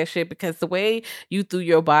camp ass shit? Because the way you threw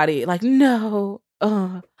your body, like, no,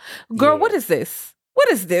 girl, what is this?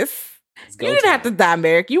 What is this? You didn't have to die,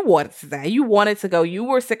 Merrick. You wanted to die. You wanted to go. You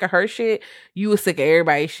were sick of her shit. You were sick of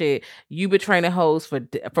everybody's shit. You've been training hoes for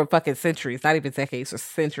fucking centuries, not even decades, for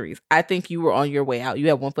centuries. I think you were on your way out. You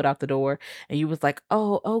had one foot out the door, and you was like,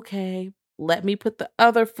 oh, okay, let me put the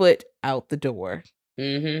other foot out the door.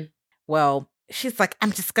 Well, she's like,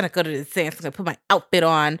 I'm just going to go to the dance. I'm going to put my outfit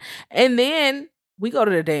on. And then we go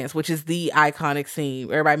to the dance, which is the iconic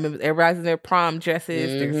scene. Everybody's in their prom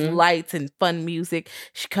dresses. There's lights and fun music.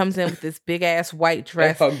 She comes in with this big ass white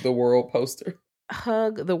dress. Hug the World poster.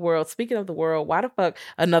 Hug the World. Speaking of the world, why the fuck?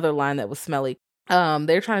 Another line that was smelly.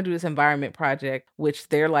 They're trying to do this environment project, which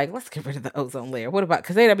they're like, let's get rid of the ozone layer. What about,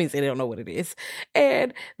 because that means they don't know what it is.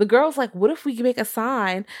 And the girl's like, what if we make a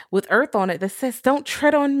sign with Earth on it that says, don't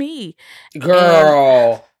tread on me?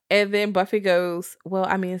 Girl. And then Buffy goes, well,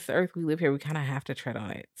 I mean, it's the Earth, we live here. We kind of have to tread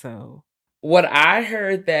on it. So what I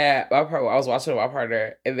heard that I was watching with my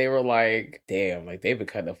partner, and they were like, damn, like, they've been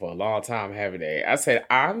cutting it for a long time, haven't they? I said,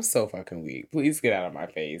 I'm so fucking weak. Please get out of my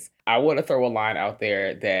face. I want to throw a line out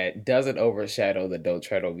there that doesn't overshadow the don't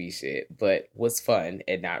tread on me shit, but was fun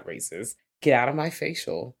and not racist. Get out of my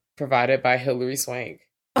facial. Provided by Hilary Swank.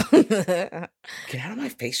 Get out of my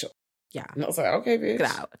facial. Yeah. And I was like, okay, bitch.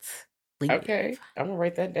 Get out. Leave. Okay. I'm going to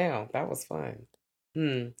write that down. That was fun.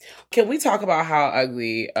 Can we talk about how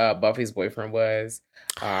ugly Buffy's boyfriend was?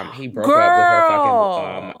 He broke up with her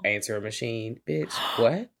fucking answering machine. Bitch,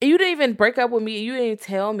 what? You didn't even break up with me. You didn't even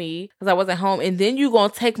tell me because I wasn't home. And then you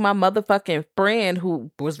gonna take my motherfucking friend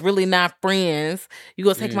who was really not friends. You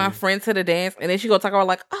gonna take my friend to the dance, and then she gonna talk about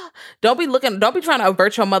like, don't be trying to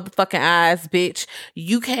avert your motherfucking eyes, bitch.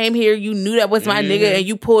 You came here, you knew that was my nigga, and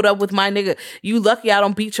you pulled up with my nigga. You lucky I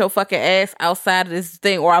don't beat your fucking ass outside of this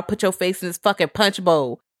thing, or I'll put your face in this fucking punch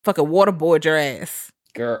bowl. Fucking waterboard your ass.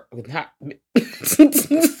 Girl, not...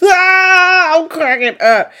 I'm cracking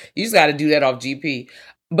up. You just got to do that off GP.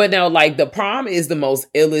 But no, like, the prom is the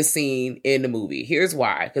most illest scene in the movie. Here's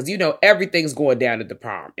why. Because, you know, everything's going down at the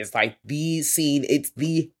prom. It's like the scene. It's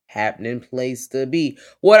the happening place to be.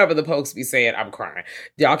 Whatever the folks be saying, I'm crying.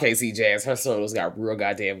 Y'all can't see Jazz. Her solos got real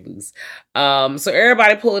goddamn loose. So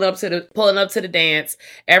everybody pulling up to the dance.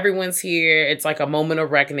 Everyone's here. It's like a moment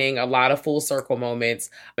of reckoning, a lot of full circle moments.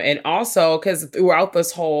 And also, because throughout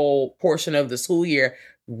this whole portion of the school year,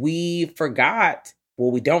 we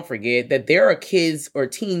don't forget that there are kids or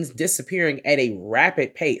teens disappearing at a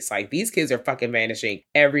rapid pace. Like, these kids are fucking vanishing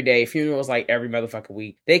every day. Funerals like every motherfucking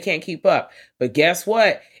week. They can't keep up. But guess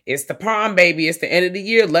what? It's the prom, baby. It's the end of the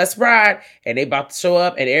year. Let's ride. And they about to show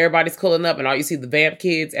up and everybody's pulling up and all you see the vamp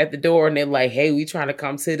kids at the door and they're like, hey, we trying to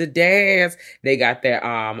come to the dance. They got their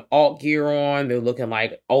alt gear on. They're looking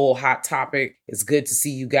like old Hot Topic. It's good to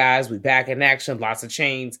see you guys. We back in action. Lots of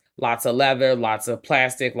chains, lots of leather, lots of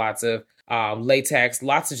plastic, lots of latex,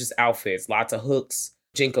 lots of just outfits, lots of hooks,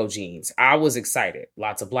 Jinko jeans. I was excited.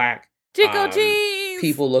 Lots of black. Jinko jeans.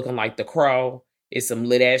 People looking like the Crow. It's some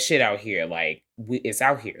lit ass shit out here. Like, it's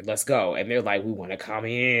out here. Let's go. And they're like, we want to come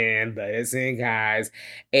in. Let us in, guys.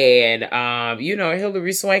 And, you know,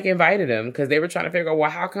 Hilary Swank invited them because they were trying to figure out, well,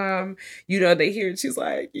 how come, you know, they hear, she's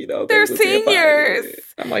like, you know, they're seniors.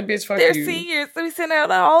 I'm like, bitch, fuck they're you. They're seniors. So we sent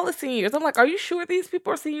out all the seniors. I'm like, are you sure these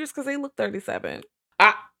people are seniors? Because they look 37.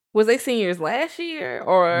 Was they seniors last year?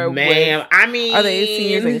 Or are they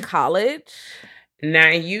seniors in college? Now,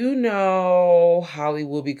 you know,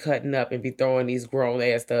 Hollywood be cutting up and be throwing these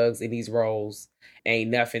grown-ass thugs in these roles.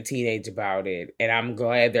 Ain't nothing teenage about it. And I'm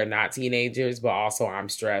glad they're not teenagers, but also I'm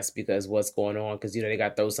stressed because what's going on? Because, you know, they got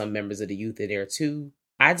to throw some members of the youth in there, too.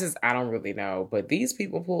 I don't really know. But these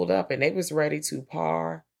people pulled up and they was ready to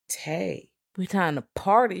partay. We trying to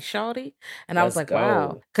party, shawty. And I was like,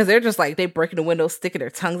 wow. Because they're just like, they breaking the windows, sticking their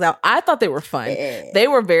tongues out. I thought they were fun. Yeah. They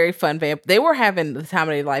were very fun. They were having the time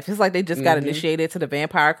of their life. It's like they just got initiated to the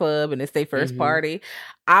vampire club and it's their first party.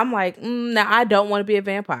 I'm like, now I don't want to be a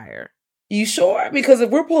vampire. You sure? Because if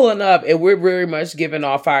we're pulling up and we're very much giving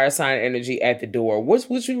off fire sign energy at the door, what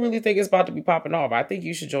you really think is about to be popping off? I think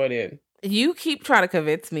you should join in. You keep trying to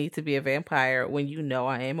convince me to be a vampire when you know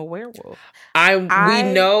I am a werewolf. We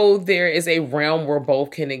know there is a realm where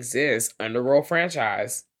both can exist. Underworld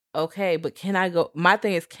franchise. Okay, but can I go? My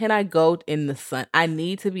thing is, can I go in the sun? I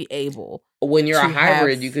need to be able. When you're a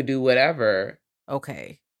hybrid, you could do whatever.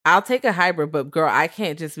 Okay. I'll take a hybrid, but girl, I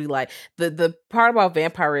can't just be like, the part about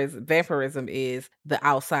vampirism is the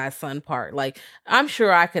outside sun part. Like, I'm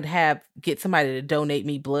sure I could get somebody to donate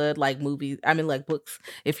me blood, like books.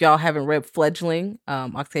 If y'all haven't read Fledgling,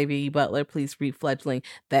 Octavia E. Butler, please read Fledgling.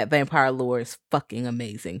 That vampire lore is fucking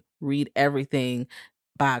amazing. Read everything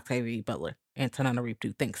by Octavia E. Butler and Tanana Reap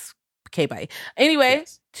too. Thanks. Okay, bye. Anyway,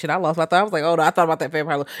 yes. Shit, I lost my thought. I was like, oh no, I thought about that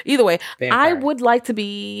vampire. Either way, I would like to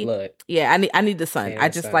be blood. Yeah, I need the sun. I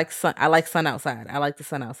just like sun. I like sun outside. I like the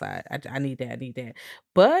sun outside. I need that.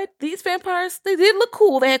 But these vampires, they did look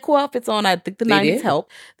cool. They had cool outfits on. I think the 90s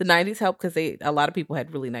helped. The 90s helped because a lot of people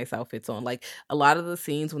had really nice outfits on. Like a lot of the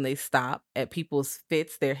scenes when they stop at people's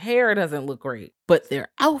fits, their hair doesn't look great, but their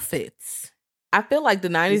outfits. I feel like the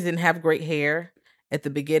 90s didn't have great hair at the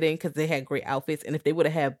beginning because they had great outfits, and if they would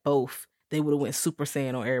have had both, they would have went Super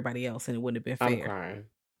Saiyan on everybody else, and it wouldn't have been fair. I'm crying.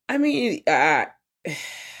 I mean,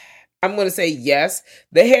 I'm going to say yes.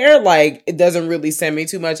 The hair, like, it doesn't really send me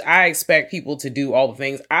too much. I expect people to do all the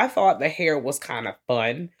things. I thought the hair was kind of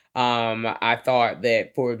fun. I thought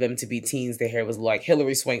that for them to be teens, their hair was like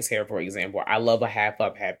Hilary Swank's hair, for example. I love a half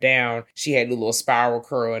up, half down. She had a little spiral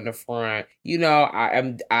curl in the front. You know, I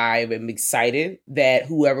am excited that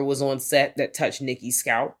whoever was on set that touched Nikki's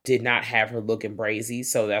scalp did not have her looking brazy.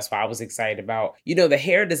 So that's why I was excited about, you know, the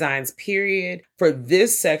hair designs, period. For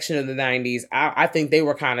this section of the 90s, I think they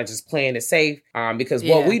were kind of just playing it safe because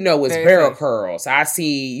what we know is barrel curls. I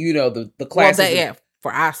see, you know, the classes.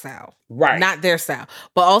 For our style. Right. Not their style.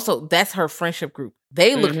 But also, that's her friendship group.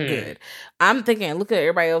 They look good. I'm thinking, look at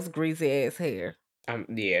everybody else greasy ass hair.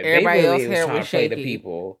 Yeah, everybody they really else was hair trying was to play the shaky.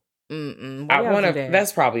 people. I wonder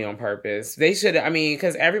that's probably on purpose. They should. I mean,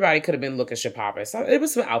 because everybody could have been looking Shapapa. So it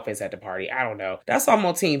was some outfits at the party. I don't know. That's why I'm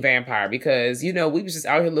on Team Vampire because we was just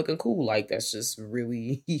out here looking cool. Like that's just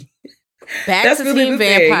really. Back to really Team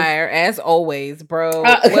Vampire as always, bro.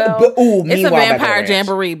 It's a vampire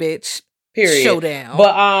jamboree, bitch. Period. Showdown.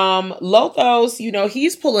 But Lothos,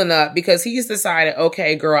 he's pulling up because he's decided,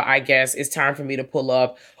 okay, girl, I guess it's time for me to pull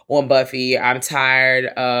up on Buffy. I'm tired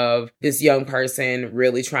of this young person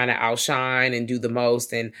really trying to outshine and do the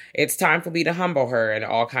most, and it's time for me to humble her and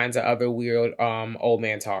all kinds of other weird old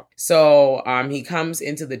man talk. So he comes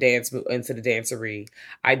into the dancery.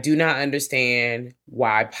 I do not understand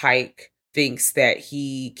why Pike thinks that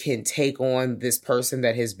he can take on this person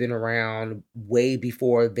that has been around way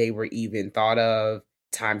before they were even thought of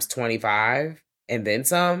times 25 and then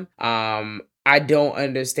some. I don't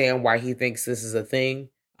understand why he thinks this is a thing.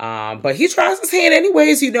 But he tries his hand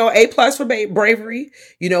anyways, A+ for bravery.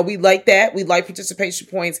 We like that. We like participation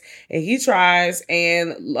points. And he tries,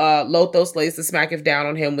 and Lothos lays the smack down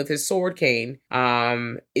on him with his sword cane.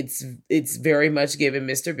 It's very much given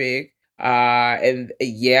Mr. Big. And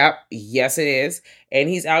yes it is. And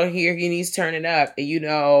he's out here and he's turning up.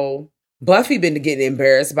 And Buffy been getting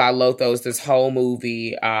embarrassed by Lothos this whole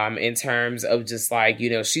movie, in terms of just like,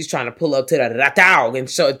 she's trying to pull up to the ratao and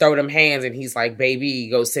throw them hands, and he's like, baby,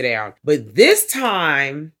 go sit down. But this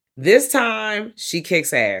time, she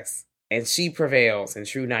kicks ass and she prevails in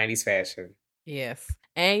true 90s fashion. Yes.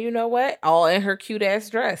 And you know what? All in her cute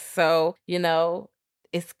ass dress. So,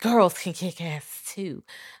 it's girls can kick ass too.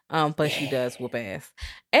 But she does whoop ass.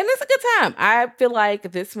 And it's a good time. I feel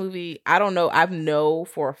like this movie, I don't know. I know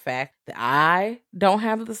for a fact that I don't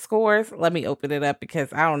have the scores. Let me open it up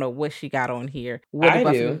because I don't know what she got on here. I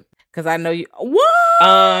do. Because I know you.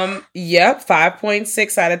 What? Yep.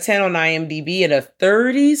 5.6 out of 10 on IMDb and a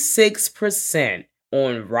 36%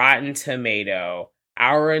 on Rotten Tomato.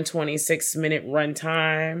 Hour and 26-minute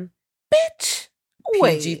runtime. Bitch.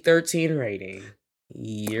 PG-13 rating.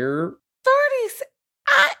 You're 36.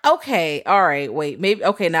 Okay, all right, wait, maybe,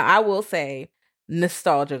 okay, now I will say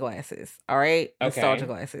nostalgia glasses, all right? Okay. Nostalgia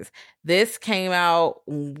glasses. This came out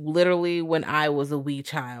literally when I was a wee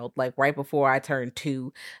child, like right before I turned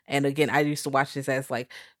 2. And again, I used to watch this as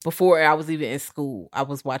like, before I was even in school, I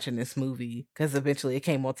was watching this movie because eventually it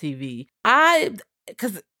came on TV.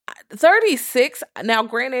 Because 36, now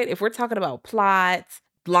granted, if we're talking about plots,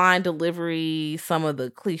 line delivery, some of the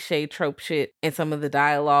cliche trope shit, and some of the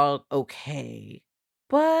dialogue, okay.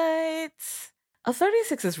 But a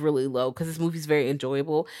 36 is really low because this movie's very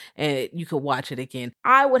enjoyable and you could watch it again.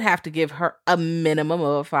 I would have to give her a minimum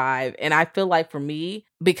of a 5. And I feel like for me,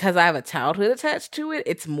 because I have a childhood attached to it,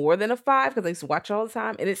 it's more than a 5 because I used to watch it all the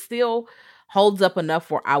time. And it still holds up enough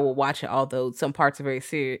where I will watch it, although some parts are very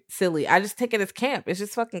silly. I just take it as camp. It's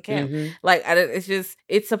just fucking camp. Mm-hmm. Like,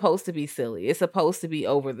 it's supposed to be silly. It's supposed to be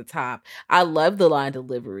over the top. I love the line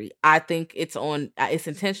delivery. I think it's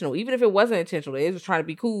intentional. Even if it wasn't intentional, they was trying to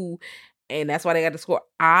be cool, and that's why they got the score.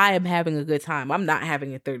 I am having a good time. I'm not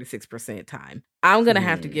having a 36% time. I'm going to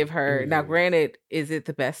have to give her, now granted, is it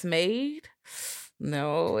the best made?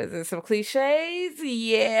 No. Is it some cliches?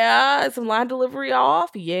 Yeah. Some line delivery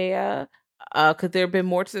off? Yeah. Could there have been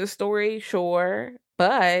more to the story? Sure.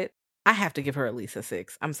 But I have to give her at least a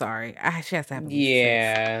 6. I'm sorry. She has to have at least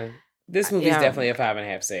a 6. This movie's definitely a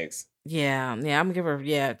 5.5, 6. Yeah. I'm going to give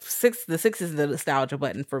her, 6. The 6 is the nostalgia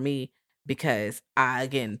button for me because,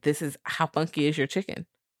 this is how funky is your chicken?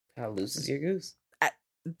 How loose is your goose?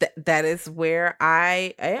 That is where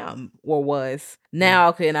I am or was. Now,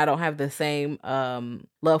 okay, and I don't have the same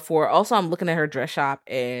love for her. Also, I'm looking at her dress shop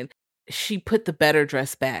and she put the better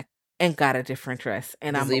dress back and got a different dress,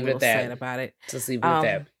 and I'm a little sad about it. Just leave it at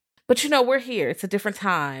that. But we're here. It's a different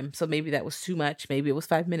time, so maybe that was too much. Maybe it was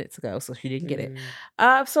 5 minutes ago, so she didn't get it.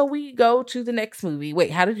 So we go to the next movie. Wait,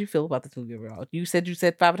 how did you feel about this movie overall? You said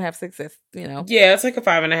 5.5, 6. That's, Yeah, it's like a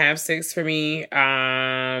 5.5, 6 for me.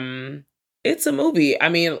 It's a movie. I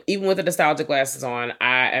mean, even with the nostalgia glasses on,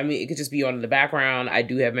 I mean, it could just be on in the background. I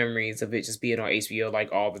do have memories of it just being on HBO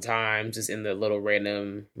like all the time, just in the little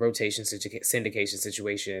random rotation syndication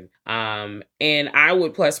situation. And I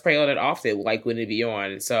would press play on it often, like when it be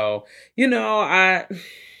on. So,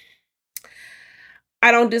 I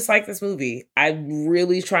don't dislike this movie. I'm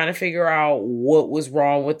really trying to figure out what was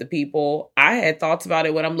wrong with the people. I had thoughts about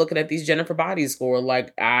it when I'm looking at these Jennifer Bodies score.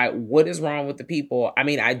 Like, what is wrong with the people? I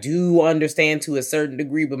mean, I do understand to a certain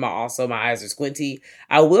degree, but my eyes are squinty.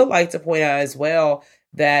 I would like to point out as well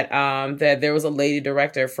that that there was a lady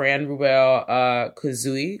director, Fran Rubel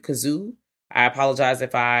Kazoo, I apologize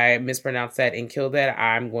if I mispronounced that and killed that.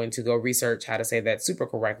 I'm going to go research how to say that super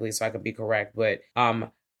correctly so I can be correct. But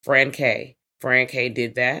Fran K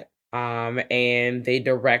did that. And they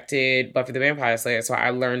directed Buffy the Vampire Slayer. So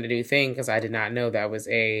I learned a new thing because I did not know that was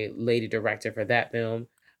a lady director for that film.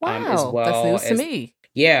 Wow, as well that's news to me.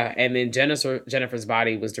 Yeah, and then Jennifer's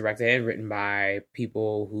Body was directed and written by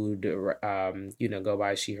people who go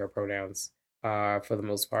by she, her pronouns for the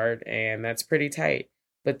most part, and that's pretty tight.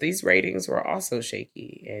 But these ratings were also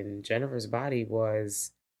shaky, and Jennifer's Body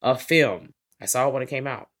was a film. I saw it when it came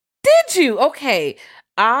out. Did you? Okay.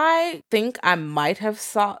 I think I might have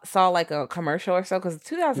saw like a commercial or so because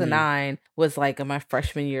 2009 was like my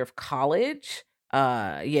freshman year of college.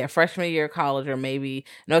 Freshman year of college, or maybe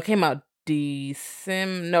it came out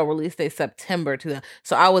release date September 2000.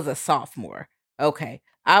 So I was a sophomore. Okay.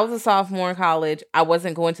 I was a sophomore in college. I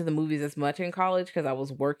wasn't going to the movies as much in college because I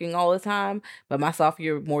was working all the time. But my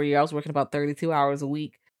sophomore year, I was working about 32 hours a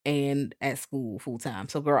week and at school full time.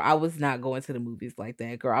 So girl, I was not going to the movies like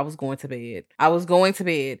that. Girl, I was going to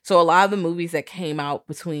bed. So a lot of the movies that came out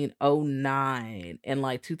between 2009 and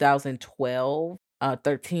like 2012,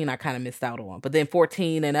 13, I kind of missed out on. But then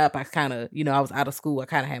 14 and up, I kind of, I was out of school. I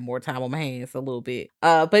kind of had more time on my hands a little bit.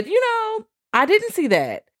 But I didn't see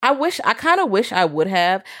that. I kind of wish I would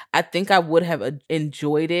have. I think I would have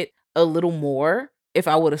enjoyed it a little more if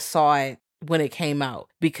I would have saw it when it came out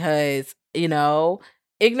because,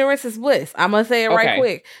 ignorance is bliss. I'm gonna say it right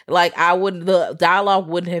quick. Like the dialogue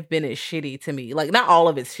wouldn't have been as shitty to me. Like not all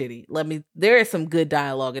of it's shitty. There is some good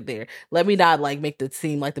dialogue in there. Let me not like make it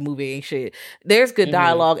seem like the movie ain't shit. There's good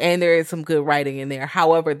dialogue and there is some good writing in there.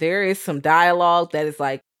 However, there is some dialogue that is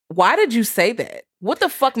like, why did you say that? What the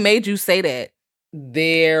fuck made you say that?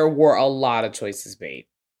 There were a lot of choices made.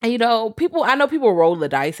 And, I know people roll the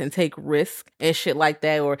dice and take risks and shit like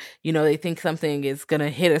that, or, they think something is going to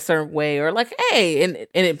hit a certain way, or like, hey,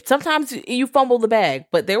 sometimes you fumble the bag,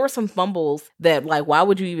 but there were some fumbles that, like, why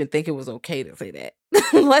would you even think it was okay to say that?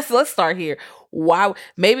 Let's start here. Why?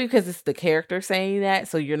 Maybe because it's the character saying that,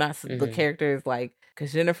 so you're not, the character is like,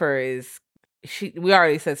 because Jennifer is, we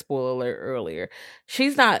already said spoiler alert earlier,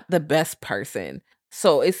 she's not the best person.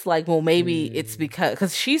 So it's like, well, maybe it's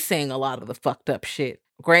because she's saying a lot of the fucked up shit.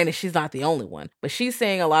 Granted, she's not the only one, but she's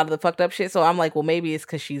saying a lot of the fucked up shit. So I'm like, well, maybe it's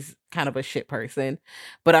because she's kind of a shit person.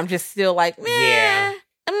 But I'm just still like, why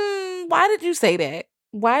did you say that?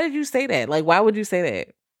 Why did you say that? Like, why would you say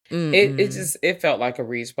that? It felt like a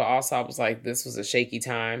reach, but also I was like, this was a shaky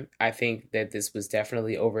time. I think that this was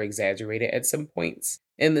definitely over exaggerated at some points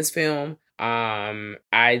in this film.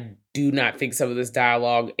 I do not think some of this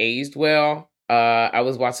dialogue aged well. I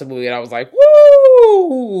was watching the movie and I was like,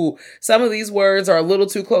 woo! Some of these words are a little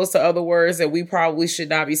too close to other words that we probably should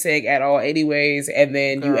not be saying at all anyways. And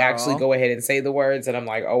then you actually go ahead and say the words and I'm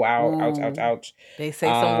like, oh, ouch. They say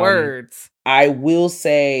some words. I will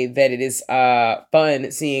say that it is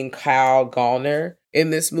fun seeing Kyle Gallner in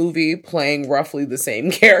this movie playing roughly the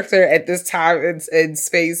same character at this time and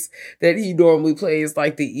space that he normally plays,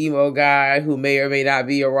 like the emo guy who may or may not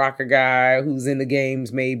be a rocker guy who's in the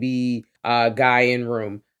games, maybe guy in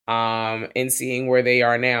room, and seeing where they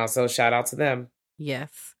are now. So shout out to them. Yes.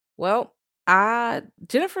 Well,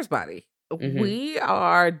 Jennifer's Body. We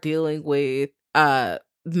are dealing with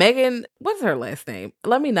Megan, what's her last name?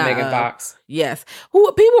 Let me not. Megan Fox. Yes.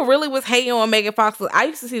 Who people really was hating on Megan Fox. I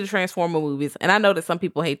used to see the Transformer movies, and I know that some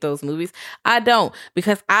people hate those movies. I don't,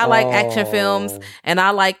 because I like action films and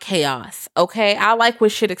I like chaos. Okay, I like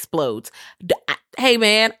when shit explodes. Hey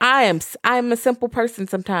man, I'm a simple person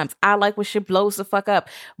sometimes. I like when shit blows the fuck up.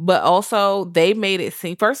 But also they made it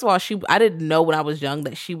seem, first of all, I didn't know when I was young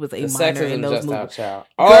that she was a minor in those movies. Girl,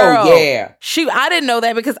 yeah. I didn't know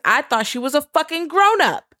that because I thought she was a fucking grown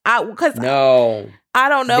up. I don't know.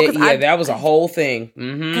 That was a whole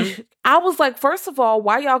thing. I was like, first of all,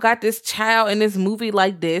 why y'all got this child in this movie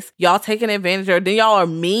like this? Y'all taking advantage of her. Then y'all are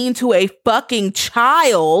mean to a fucking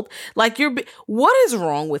child. Like, what is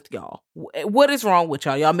wrong with y'all? What is wrong with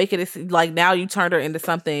y'all? Y'all making it like now you turned her into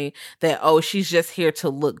something that, oh, she's just here to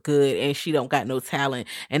look good and she don't got no talent.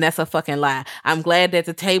 And that's a fucking lie. I'm glad that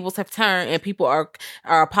the tables have turned and people are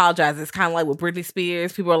apologizing. It's kind of like with Britney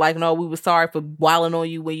Spears. People are like, no, we were sorry for wilding on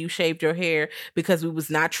you when you shaved your hair because we was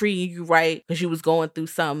not treating you right because you was going through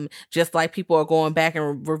something. Just like people are going back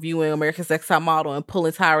and reviewing America's Next Top Model and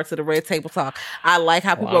pulling Tyra to the Red Table Talk. I like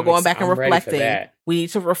how people are going back and reflecting. We need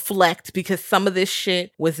to reflect because some of this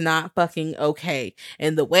shit was not fucking okay.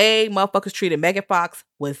 And the way motherfuckers treated Megan Fox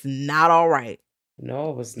was not all right.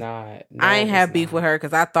 No, it was not. No, I it ain't was have beef not. with her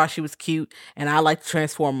because I thought she was cute and I liked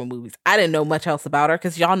Transformer movies. I didn't know much else about her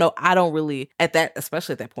because y'all know I don't really,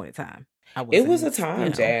 especially at that point in time. It was a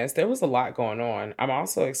time, Jazz. There was a lot going on. I'm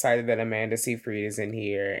also excited that Amanda Seyfried is in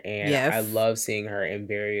here, and I Yes. love seeing her in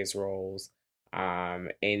various roles.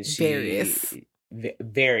 And Various.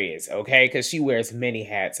 various, okay, because she wears many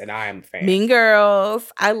hats, and I am a fan. Mean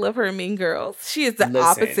Girls. I love her in Mean Girls. She is the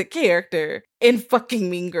Listen. opposite character in fucking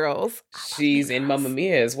Mean Girls. She's in Mamma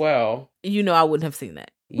Mia as well. You know I wouldn't have seen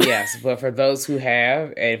that. Yes, but for those who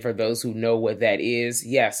have, and for those who know what that is,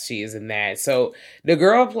 yes, she is in that. So the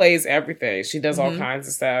girl plays everything. She does all kinds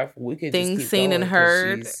of stuff. We could Things just keep seen going and 'cause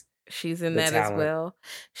heard. She's in the that talent. as well.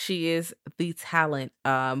 She is the talent.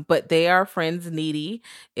 But they are friends. Needy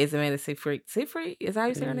is Amanda Seyfried. Seyfried? Is that how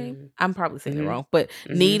you say her name? I'm probably saying it wrong. But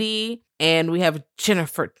Needy, and we have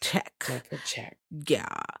Jennifer Check. Jennifer Check. Yeah.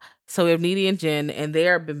 So we have Needy and Jen, and they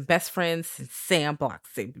have been best friends since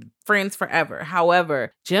Sandbox. They've been friends forever.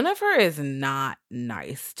 However, Jennifer is not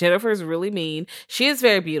nice. Jennifer is really mean. She is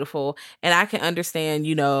very beautiful, and I can understand,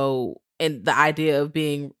 and the idea of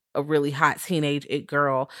being a really hot teenage it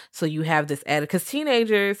girl. So you have this added, because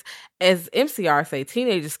teenagers, as MCR say,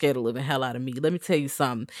 teenagers scare the living hell out of me. Let me tell you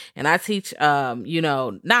something. And I teach,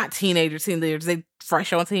 not teenagers, they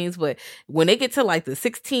fresh on teens, but when they get to like the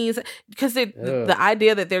 16s, because the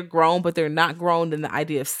idea that they're grown, but they're not grown, and the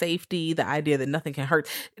idea of safety, the idea that nothing can hurt,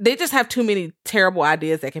 they just have too many terrible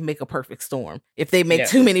ideas that can make a perfect storm if they make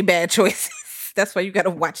too many bad choices. That's why you got to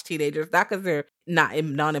watch teenagers, not because they're not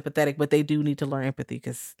non-empathetic, but they do need to learn empathy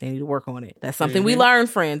because they need to work on it. That's something we learn,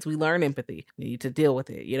 friends. We learn empathy. We need to deal with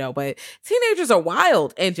it, but teenagers are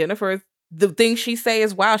wild. And Jennifer, the thing she say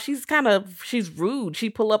is, wow, she's rude. She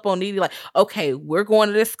pull up on Needy like, okay, we're going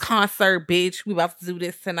to this concert, bitch. We about to do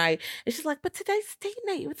this tonight. And she's like, but today's date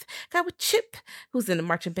night with Chip, who's in the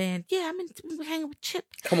marching band. Yeah, I'm hanging with Chip.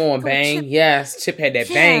 Come on, Bang. Yes, Chip had that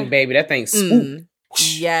bang, baby. That thing swoop.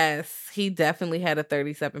 Yes, he definitely had a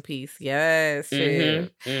 37 piece. Yes,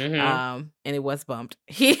 Chip. And it was bumped.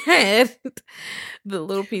 He had the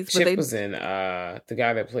little piece. Chip was in the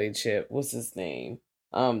guy that played Chip. What's his name?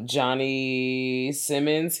 Johnny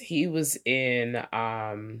Simmons. He was in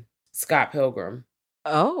Scott Pilgrim.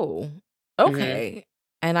 Oh, okay.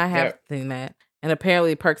 And I have seen that. And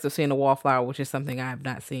apparently Perks of Seeing a Wallflower, which is something I have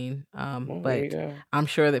not seen. But I'm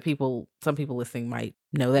sure that some people listening might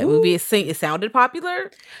know that movie. It sounded popular.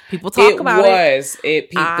 People talk about it.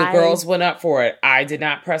 The girls went up for it. I did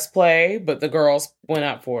not press play, but the girls went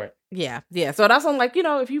up for it. Yeah. So that's on like,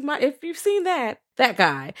 if you've seen that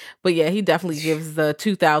guy. But yeah, he definitely gives the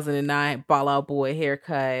 2009 Ball Out Boy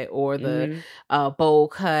haircut or the bowl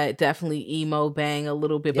cut. Definitely emo Bang a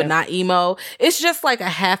little bit, but not emo. It's just like a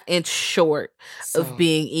half-inch short of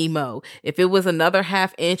being emo. If it was another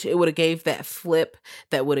half-inch, it would have gave that flip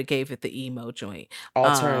that would have gave it the emo joint.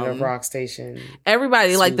 Alternative rock station.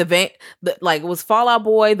 Everybody like it was Fall Out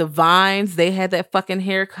Boy, the Vines. They had that fucking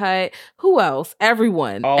haircut. Who else?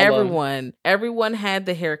 Everyone had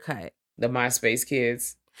the haircut. The MySpace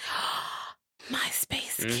kids.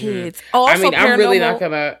 MySpace kids. Also, I'm really not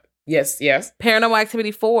gonna. Yes. Paranormal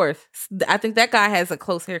Activity 4. I think that guy has a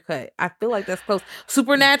close haircut. I feel like that's close.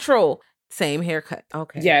 Supernatural. Same haircut.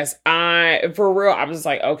 Okay. Yes, for real, I'm just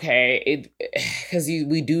like, okay, because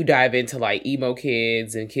we do dive into like emo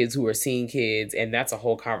kids and kids who are seeing kids, and that's a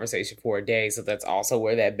whole conversation for a day. So that's also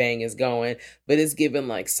where that Bang is going, but it's given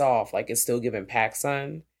like soft, like it's still giving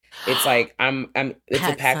PacSun. It's like if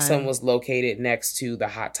the PacSun was located next to the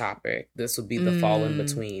Hot Topic, this would be the fall in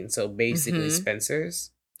between. So basically,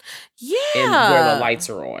 Spencer's. Yeah, and where the lights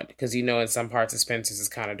are on, because in some parts of Spencer's it's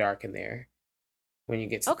kind of dark in there. When you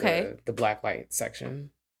get to the black light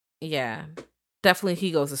section. Yeah. Definitely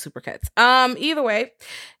he goes to Supercuts. Either way,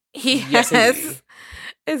 he has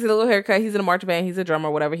his little haircut. He's in a marching band. He's a drummer,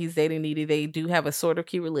 whatever. He's dating Needy. They do have a sort of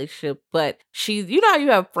cute relationship, but how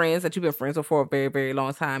you have friends that you've been friends with for a very, very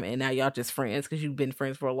long time, and now y'all just friends because you've been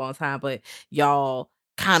friends for a long time, but y'all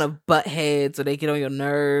kind of butt heads or they get on your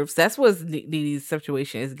nerves. That's what Needy's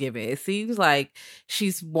situation is giving. It seems like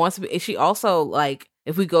she wants to be, and she also like,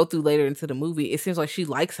 if we go through later into the movie, it seems like she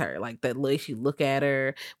likes her. Like the way she look at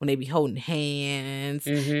her when they be holding hands.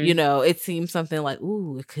 It seems something like,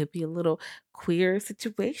 ooh, it could be a little queer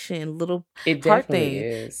situation, little heart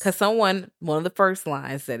thing. Because one of the first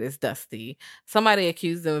lines that is Dusty, somebody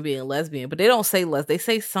accused them of being lesbian, but they don't say they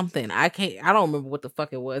say something. I don't remember what the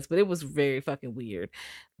fuck it was, but it was very fucking weird.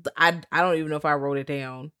 I don't even know if I wrote it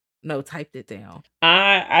down. typed it down.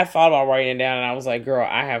 I thought about writing it down, and I was like, girl,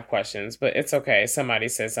 I have questions, but it's okay. Somebody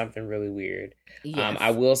said something really weird. Yes.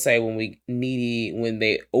 I will say when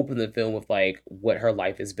they open the film with like what her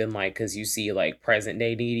life has been like, because you see like present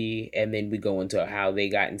day Needy, and then we go into how they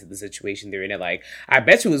got into the situation they're in. Like, I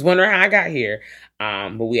bet you was wondering how I got here.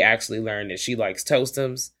 But we actually learned that she likes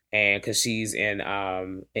Toastums, and because she's in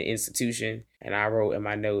an institution. And I wrote in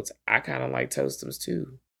my notes, I kind of like Toastums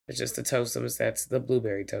too. It's just the Toastums, that's the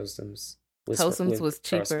blueberry Toastums. Toastums was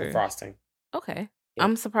cheaper. Frosting. Okay. Yeah.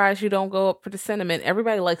 I'm surprised you don't go up for the cinnamon.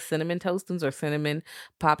 Everybody likes cinnamon Toastums or cinnamon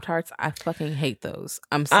Pop-Tarts. I fucking hate those.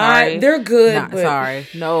 I'm sorry. They're good. Not sorry.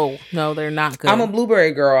 No, they're not good. I'm a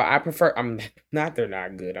blueberry girl. I prefer, they're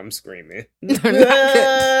not good. I'm screaming. They're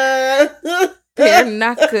not good. They're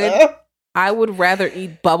not good. I would rather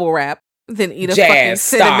eat bubble wrap than eat a fucking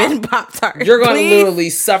cinnamon Pop-Tart. You're going to literally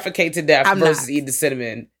suffocate to death versus not. eat the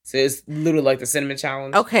cinnamon. So it's literally like the cinnamon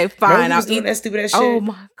challenge. Okay, fine. I'll eat that stupid ass shit. Oh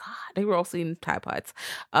my God. They were also eating Tide Pods.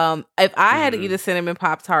 If I had to eat a cinnamon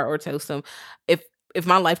Pop-Tart or Toastum, if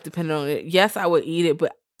my life depended on it, yes, I would eat it,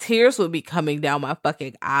 but tears would be coming down my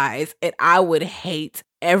fucking eyes and I would hate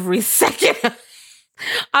every second.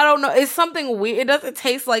 I don't know. It's something weird. It doesn't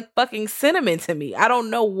taste like fucking cinnamon to me. I don't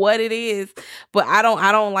know what it is, but I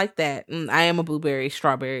don't like that. I am a blueberry,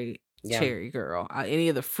 strawberry, cherry girl. Any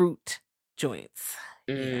of the fruit joints.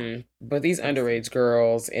 Yeah. But these underage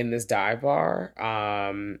girls in this dive bar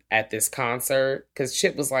at this concert, because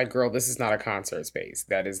Chip was like, girl, this is not a concert space.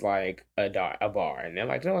 That is like a bar. And they're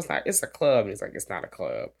like, no, it's not. It's a club. And he's like, it's not a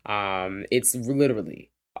club. It's literally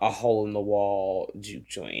a hole in the wall juke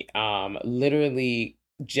joint. Literally,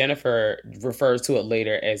 Jennifer refers to it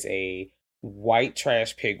later as a white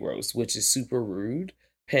trash pig roast, which is super rude.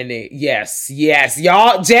 Penny, yes,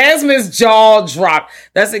 y'all. Jasmine's jaw dropped.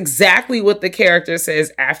 That's exactly what the character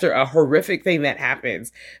says after a horrific thing that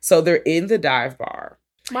happens. So they're in the dive bar.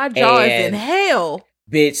 My jaw is in hell.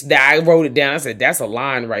 Bitch, I wrote it down. I said, that's a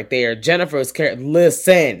line right there. Jennifer's character,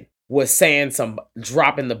 listen, was saying some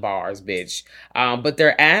dropping the bars, bitch. But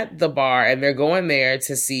they're at the bar and they're going there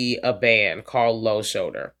to see a band called Low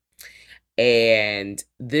Shoulder. And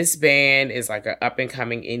this band is like an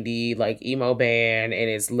up-and-coming indie, like, emo band, and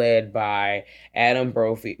it's led by Adam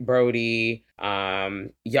Brody.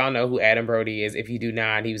 Y'all know who Adam Brody is. If you do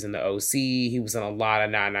not, he was in the OC. He was in a lot of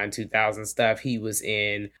 99-2000 stuff. He was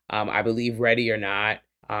in, I believe, Ready or Not.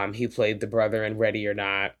 He played the brother in Ready or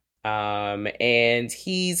Not. And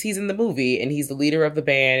he's in the movie, and he's the leader of the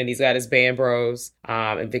band, and he's got his band bros.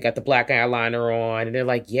 And they got the black eyeliner on, and they're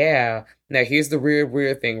like, yeah. Now, here's the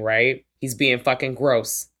weird thing, right? He's being fucking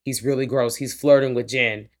gross. He's really gross. He's flirting with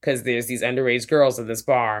Jen because there's these underage girls in this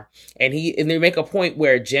bar. And they make a point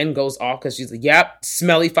where Jen goes off because she's like, yep,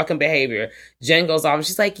 smelly fucking behavior. Jen goes off and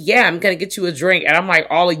she's like, yeah, I'm going to get you a drink. And I'm like,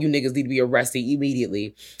 all of you niggas need to be arrested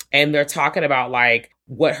immediately. And they're talking about like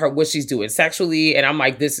what she's doing sexually. And I'm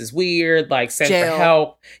like, this is weird. Like, send for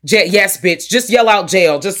help. Yes, bitch. Just yell out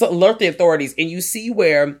jail. Just alert the authorities. And you see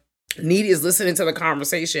where Needy is listening to the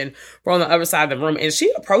conversation from the other side of the room, and she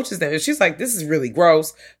approaches them and she's like, this is really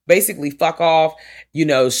gross. Basically, fuck off. You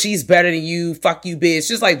know, she's better than you. Fuck you, bitch.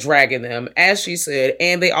 Just like dragging them, as she said,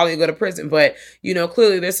 and they all need to go to prison. But, you know,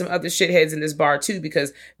 clearly there's some other shitheads in this bar too,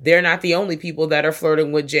 because they're not the only people that are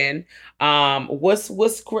flirting with Jen. What's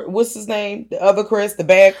his name? The other Chris, the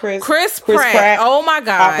bad Chris? Chris Pratt. Oh my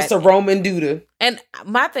God. Officer Roman Duda. And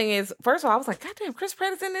my thing is, first of all, I was like, God damn, Chris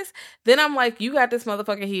Pratt is in this? Then I'm like, you got this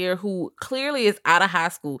motherfucker here who clearly is out of high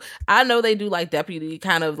school. I know they do like deputy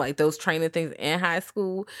kind of like those training things in high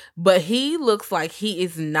school, but he looks like he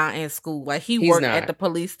is not in school. Like he's worked at the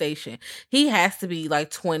police station. He has to be like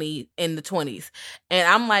 20 in the 20s. And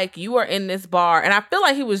I'm like, you are in this bar. And I feel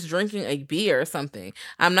like he was drinking a beer or something.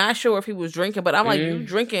 I'm not sure if he was drinking, but I'm like, you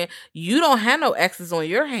drinking, you don't have no X's on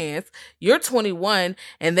your hands. You're 21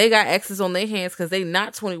 and they got X's on their hands because they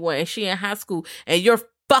not 21 and she in high school and you're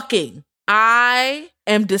fucking. I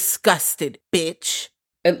am disgusted, bitch.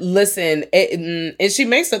 And listen, and she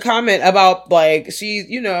makes a comment about like, she,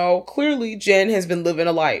 you know, clearly Jen has been living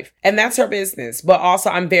a life and that's her business. But also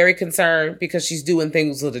I'm very concerned because she's doing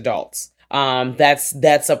things with adults. This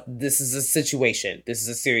is a situation. This is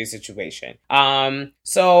a serious situation.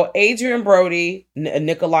 So Adrian Brody,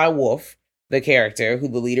 Nikolai Wolf, the character who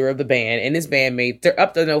the leader of the band and his bandmate, they're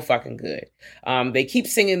up to no fucking good. They keep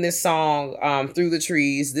singing this song, Through the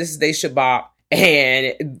Trees. This is They Should Bop.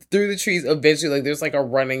 And Through the Trees, eventually, like, there's like a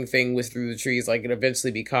running thing with Through the Trees. Like, it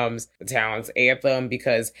eventually becomes the town's anthem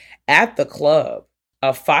because at the club,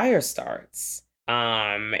 a fire starts.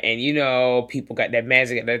 And you know, people got that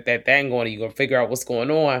magic, that thing going, you're gonna figure out what's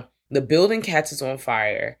going on. The building catches on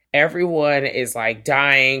fire. Everyone is like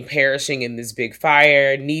dying, perishing in this big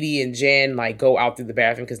fire. Needy and Jen like go out through the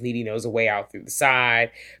bathroom because Needy knows a way out through the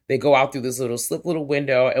side. They go out through this little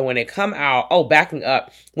window. And when they come out, backing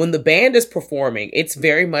up, when the band is performing, it's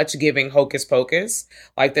very much giving Hocus Pocus.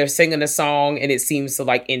 Like they're singing a song and it seems to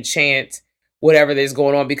like enchant whatever there's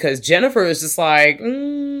going on because Jennifer is just like,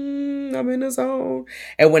 I'm in the zone.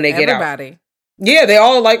 And when they get out. Yeah, they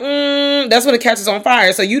all like, that's when it catches on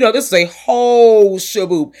fire. So, this is a whole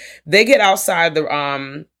shaboop. They get outside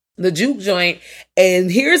the juke joint, and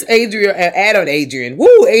here's Adrian.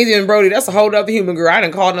 Woo, Adrian Brody, that's a whole other human, girl. I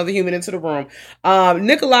done called another human into the room.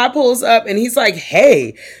 Nikolai pulls up, and he's like,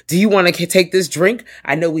 hey, do you want to take this drink?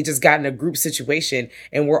 I know we just got in a group situation,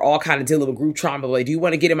 and we're all kind of dealing with group trauma, but like, do you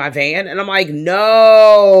want to get in my van? And I'm like,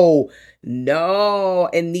 no.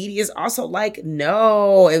 And Needy is also like,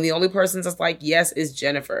 no. And the only person that's like, yes, is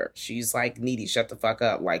Jennifer. She's like, Needy, shut the fuck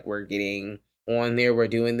up. Like, we're getting on there. We're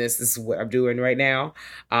doing this. This is what I'm doing right now.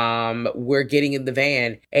 We're getting in the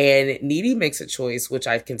van. And Needy makes a choice, which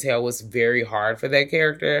I can tell was very hard for that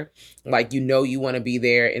character. Like, you want to be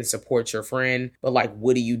there and support your friend. But like,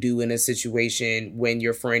 what do you do in a situation when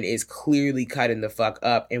your friend is clearly cutting the fuck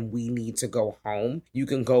up and we need to go home? You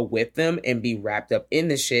can go with them and be wrapped up in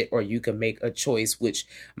the shit, or you can make a choice, which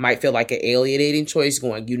might feel like an alienating choice,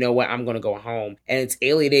 going, you know what, I'm going to go home. And it's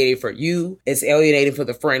alienating for you. It's alienating for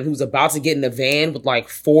the friend who's about to get in the van with like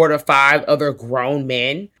 4 to 5 other grown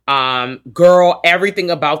men. Girl, everything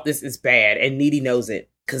about this is bad. And Needy knows it.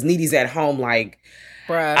 Because Needy's at home like,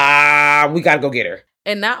 bruh, we got to go get her.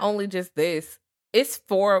 And not only just this, it's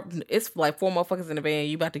like 4 motherfuckers in the van.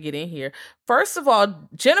 You about to get in here. First of all,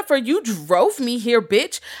 Jennifer, you drove me here,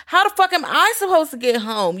 bitch. How the fuck am I supposed to get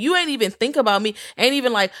home? You ain't even think about me. Ain't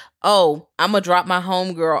even like, oh, I'm going to drop my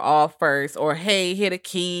homegirl off first. Or, hey, here the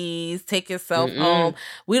keys. Take yourself home.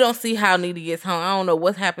 We don't see how Needy gets home. I don't know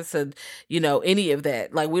what happens to, any of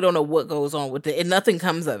that. Like, we don't know what goes on with it. And nothing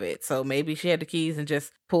comes of it. So maybe she had the keys and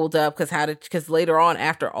just pulled up. Because later on,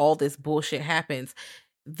 after all this bullshit happens,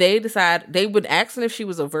 they decide they would asking if she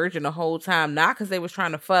was a virgin the whole time, not because they was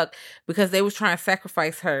trying to fuck, because they was trying to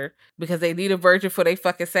sacrifice her, because they need a virgin for they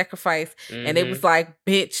fucking sacrifice. And it was like,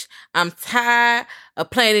 bitch, I'm tired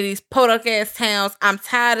of playing in these podunk ass towns. I'm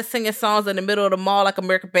tired of singing songs in the middle of the mall like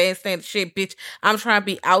American Bandstand shit, bitch. I'm trying to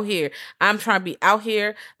be out here.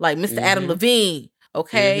 Like Mr. Adam Levine.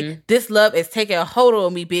 Okay, this love is taking a hold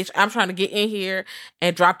of me, bitch. I'm trying to get in here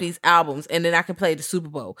and drop these albums, and then I can play the Super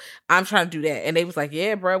Bowl. I'm trying to do that. And they was like,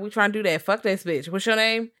 yeah, bro, we trying to do that. Fuck this bitch. What's your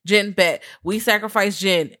name? Jen Bet. We sacrifice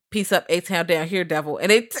Jen. Peace up, A-Town down here, devil. And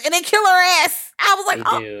they kill her ass. I was like,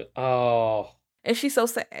 oh. And she's so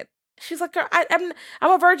sad. She's like, girl, I'm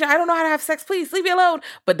a virgin. I don't know how to have sex. Please leave me alone.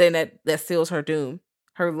 But then that seals her doom.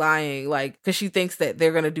 Her lying, like, because she thinks that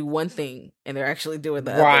they're gonna do one thing and they're actually doing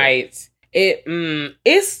the other. Right.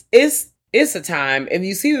 It's a time, and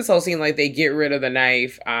you see this whole scene, like they get rid of the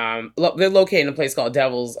knife. They're located in a place called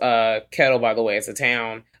Devil's Kettle, by the way. It's a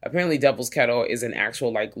town. Apparently Devil's Kettle is an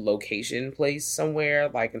actual like location place somewhere,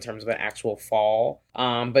 like in terms of an actual fall.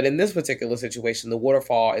 But in this particular situation, the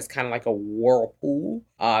waterfall is kind of like a whirlpool.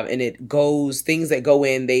 And it goes, things that go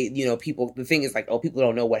in, people, the thing is like, people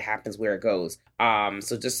don't know what happens where it goes.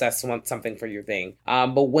 So just that's something for your thing.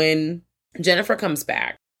 But when Jennifer comes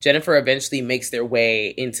back, Jennifer eventually makes their way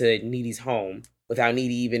into Needy's home without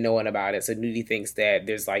Needy even knowing about it. So Needy thinks that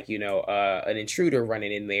there's like, an intruder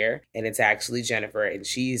running in there, and it's actually Jennifer, and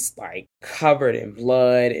she's like covered in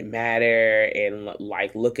blood and matter and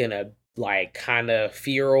like looking like kind of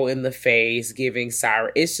feral in the face, giving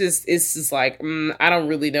siren. It's just like, I don't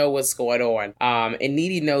really know what's going on. And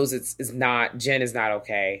Needy knows Jen is not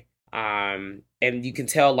okay. And you can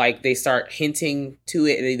tell, like, they start hinting to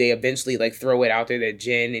it, and they eventually, like, throw it out there that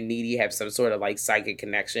Jen and Needy have some sort of, like, psychic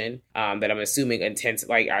connection, that I'm assuming intense,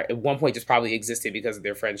 like, at one point just probably existed because of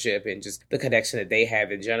their friendship and just the connection that they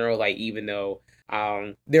have in general, like, even though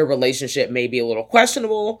their relationship may be a little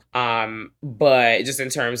questionable, but just in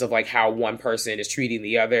terms of, like, how one person is treating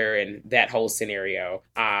the other and that whole scenario.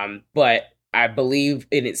 But I believe,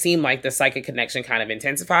 and it seemed like the psychic connection kind of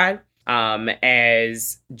intensified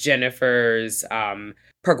as Jennifer's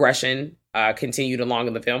progression continued along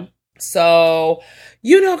in the film. So,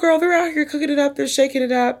 girl, they're out here cooking it up. They're shaking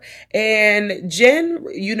it up. And Jen,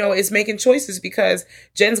 is making choices because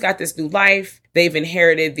Jen's got this new life. They've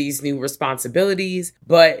inherited these new responsibilities.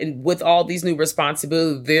 But with all these new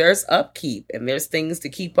responsibilities, there's upkeep and there's things to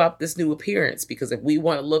keep up this new appearance. Because if we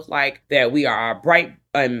want to look like that we are a bright,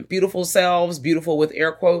 beautiful selves, beautiful with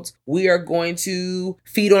air quotes, we are going to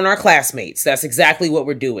feed on our classmates. That's exactly what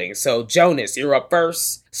we're doing. So Jonas, you're up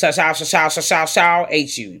first. Shaw,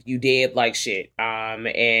 ate you. You did like shit.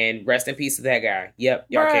 And rest in peace to that guy. Yep,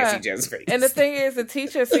 y'all can't see Jen's face. And the thing is, the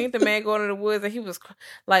teacher seen the man going to the woods, and he was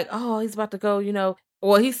like, oh, he's about to go,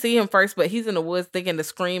 Well, he see him first, but he's in the woods thinking the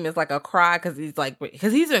scream is like a cry because he's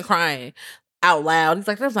been crying out loud. He's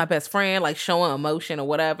like, that's my best friend, like showing emotion or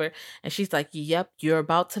whatever. And she's like, yep, you're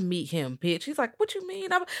about to meet him, bitch. He's like, what you mean?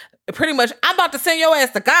 I'm about to send your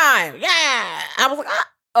ass to God. Yeah. I was like,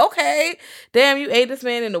 okay. Damn, you ate this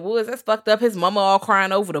man in the woods. That's fucked up. His mama all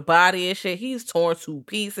crying over the body and shit. He's torn to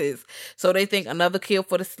pieces. So they think another kill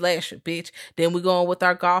for the slasher, bitch. Then we going with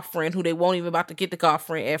our golf friend, who they won't even about to get the golf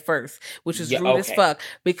friend at first, which is rude as fuck.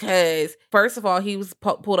 Because first of all, he was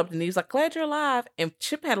pulled up the knee. He was like, glad you're alive. And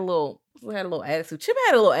Chip had a little attitude. Chip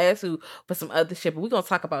had a little attitude for some other shit, but we're gonna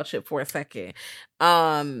talk about Chip for a second.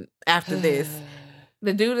 After this,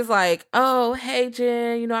 the dude is like, oh, hey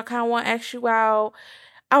Jen, I kind of want to ask you out.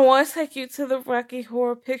 I want to take you to the Rocky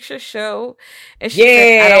Horror Picture Show. And she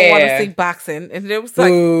said, I don't want to see boxing. And it was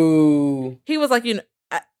like, ooh. He was like,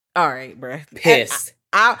 all right, bruh. Pissed.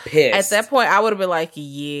 Pissed. At that point, I would have been like,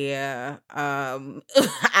 yeah,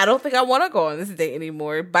 I don't think I want to go on this date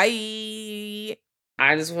anymore. Bye.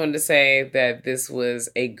 I just wanted to say that this was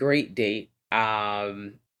a great date.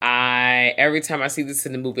 Every time I see this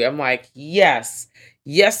in the movie, I'm like, yes,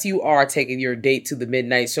 you are taking your date to the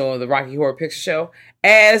midnight show of the Rocky Horror Picture Show,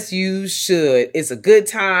 as you should. It's a good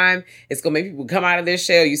time. It's going to make people come out of their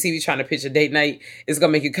shell. You see me trying to pitch a date night. It's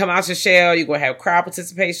going to make you come out your shell. You're going to have crowd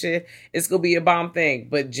participation. It's going to be a bomb thing.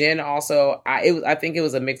 But Jen also, I think it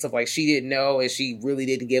was a mix of like, she didn't know and she really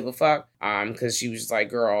didn't give a fuck. Because she was just like,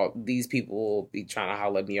 girl, these people be trying to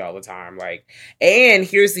holler at me all the time. Like, and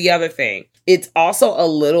here's the other thing. It's also a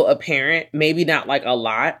little apparent, maybe not like a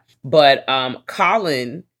lot, but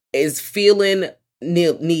Colin is feeling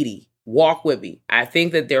needy. Walk with me. I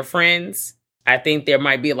think that they're friends. I think there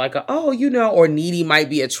might be like or Needy might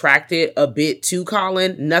be attracted a bit to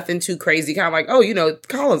Colin. Nothing too crazy. Kind of like,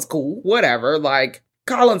 Colin's cool. Whatever. Like,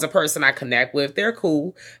 Colin's a person I connect with. They're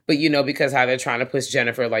cool. But, because how they're trying to push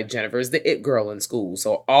Jennifer, like Jennifer's the it girl in school.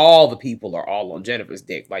 So all the people are all on Jennifer's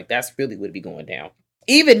dick. Like, that's really what be going down.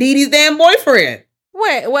 Even Needy's damn boyfriend.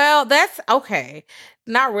 Wait, well, that's okay.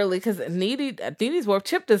 Not really, because Needy's work.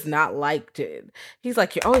 Chip does not like Jen. He's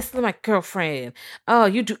like, you're always still my girlfriend. Oh,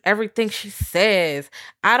 you do everything she says.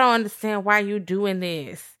 I don't understand why you doing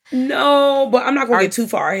this. No, but I'm not going to get too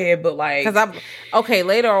far ahead, but like... Okay,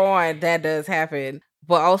 later on, that does happen.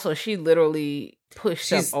 But also, she literally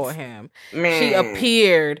pushed up on him. Man. She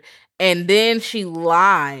appeared, and then she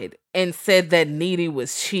lied and said that Needy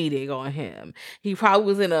was cheating on him. He probably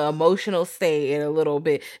was in an emotional state in a little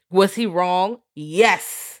bit. Was he wrong?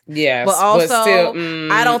 Yes. Yes. But also,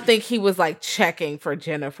 still, I don't think he was like checking for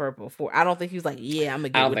Jennifer before. I don't think he was like, yeah, I'm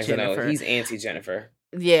going to get with Jennifer. So, no. He's anti-Jennifer.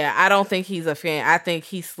 Yeah, I don't think he's a fan. I think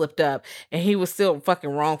he slipped up and he was still fucking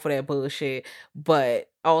wrong for that bullshit. But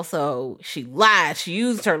also, she lied. She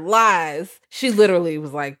used her lies. She literally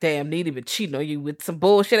was like, damn, Needy been cheating on you with some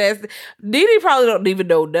bullshit ass. Needy probably don't even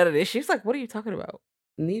know none of this. She's like, what are you talking about?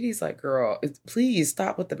 Needy's like, girl, please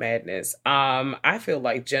stop with the madness. I feel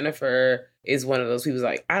like Jennifer is one of those people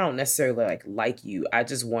like, I don't necessarily like you. I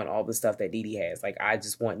just want all the stuff that Needy has. Like, I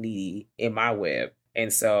just want Needy in my web.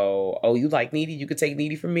 And so, you like Needy? You could take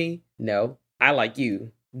Needy from me? No, I like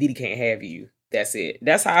you. Needy can't have you. That's it.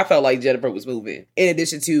 That's how I felt like Jennifer was moving. In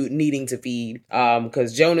addition to needing to feed.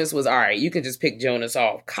 Because Jonas was, all right, you can just pick Jonas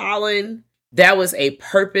off. Colin, that was a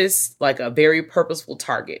very purposeful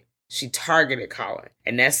target. She targeted Colin.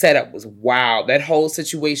 And that setup was wild. That whole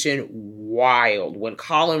situation, wild. When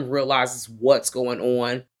Colin realizes what's going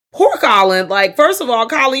on. Poor Colin. Like, first of all,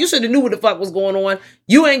 Colin, you should have knew what the fuck was going on.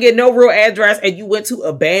 You ain't get no real address and you went to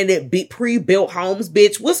abandoned pre-built homes,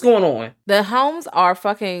 bitch. What's going on? The homes are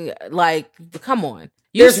fucking, like, come on.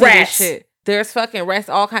 There's rats. Shit. There's fucking rats,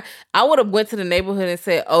 all kind. I would have went to the neighborhood and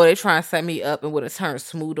said, oh, they trying to set me up, and would have turned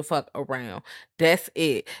smooth the fuck around. That's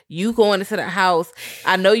it. You going into the house.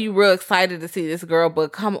 I know you real excited to see this girl,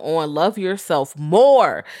 but come on, love yourself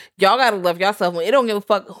more. Y'all gotta love yourself more. It don't give a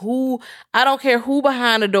fuck who, I don't care who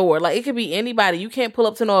behind the door. Like, it could be anybody. You can't pull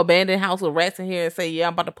up to no abandoned house with rats in here and say, yeah,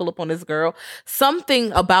 I'm about to pull up on this girl.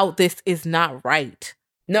 Something about this is not right.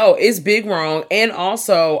 No, it's big wrong. And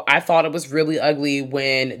also, I thought it was really ugly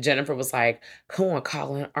when Jennifer was like, come on,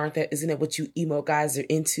 Colin, isn't that what you emo guys are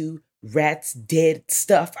into? Rats, dead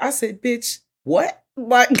stuff. I said, bitch, what?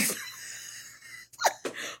 Like,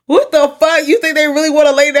 what the fuck? You think they really want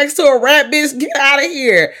to lay next to a rat, bitch? Get out of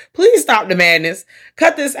here. Please stop the madness.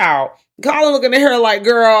 Cut this out. Colin looking at her like,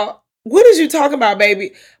 girl, what is you talking about,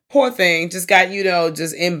 baby? Poor thing, just got,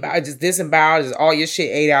 just disemboweled, just all your shit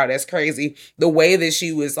ate out. That's crazy. The way that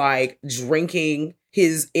she was like drinking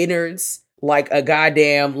his innards like a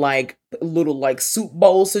goddamn like little like soup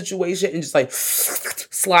bowl situation and just like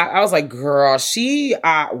slide. I was like, girl, she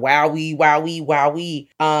wowie.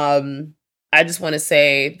 I just want to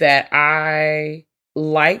say that I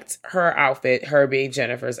liked her outfit, her being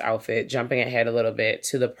Jennifer's outfit, jumping ahead a little bit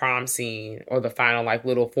to the prom scene or the final like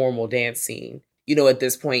little formal dance scene. At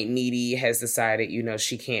this point, Needy has decided,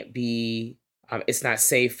 she can't be, it's not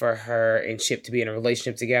safe for her and Chip to be in a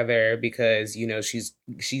relationship together because,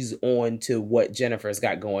 she's on to what Jennifer's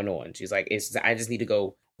got going on. She's like, I just need to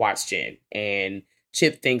go watch Jen. And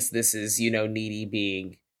Chip thinks this is, Needy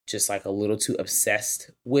being just like a little too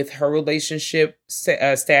obsessed with her relationship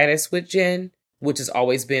status with Jen, which has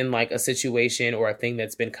always been like a situation or a thing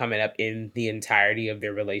that's been coming up in the entirety of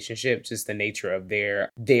their relationship, just the nature of their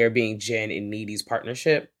being Jen and Needy's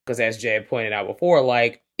partnership. Because as Jed pointed out before,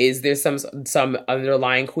 like, is there some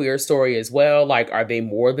underlying queer story as well? Like, are they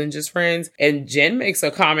more than just friends? And Jen makes a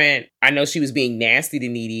comment, I know she was being nasty to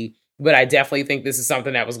Needy, but I definitely think this is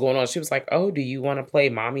something that was going on. She was like, oh, do you want to play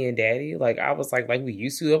mommy and daddy? Like, I was like we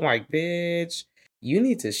used to. I'm like, bitch, you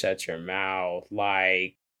need to shut your mouth.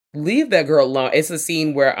 Like, leave that girl alone. It's a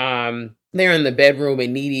scene where they're in the bedroom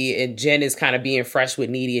and Needy and Jen is kind of being fresh with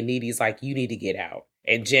Needy and Needy's like, you need to get out.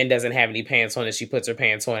 And Jen doesn't have any pants on and she puts her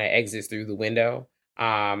pants on and exits through the window.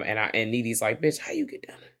 And Needy's like, bitch, how you get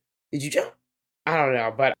down there? Did you jump? I don't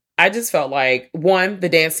know. But I just felt like, one, the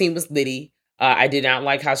dance scene was litty. I did not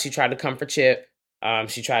like how she tried to comfort Chip.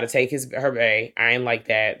 She tried to take her bae. I ain't like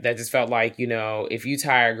that. That just felt like, if you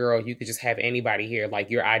tired, girl, you could just have anybody here.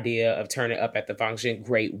 Like your idea of turning up at the function,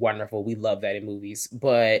 great, wonderful. We love that in movies.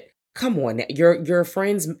 But come on, your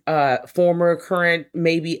friend's former, current,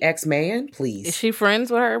 maybe ex-man, please. Is she friends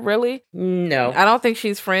with her, really? No. I don't think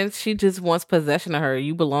she's friends. She just wants possession of her.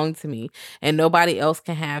 You belong to me, and nobody else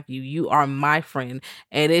can have you. You are my friend.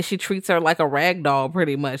 And then she treats her like a rag doll,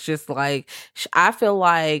 pretty much. Just like, I feel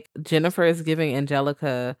like Jennifer is giving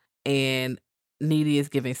Angelica and Needy is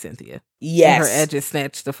giving Cynthia. Yes. And her edges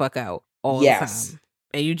snatched the fuck out all the time.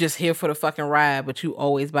 And you just here for the fucking ride, but you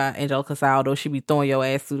always buy Angelica Saldo. She be throwing your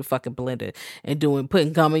ass through the fucking blender and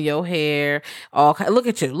putting gum in your hair. Look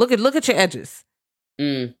at you. Look at your edges.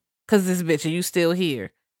 Cause this bitch, are you still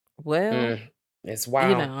here? Well, it's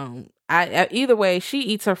wild. I either way, she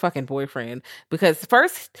eats her fucking boyfriend because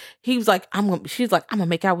first he was like, she's like, I'm gonna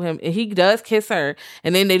make out with him, and he does kiss her,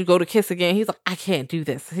 and then they go to kiss again. He's like, I can't do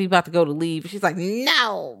this. He's about to go to leave. She's like,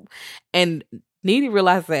 no, and Needy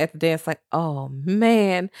realizes that at the dance, like, oh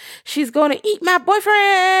man, she's going to eat my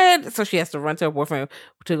boyfriend. So she has to run to her boyfriend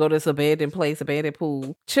to go to this abandoned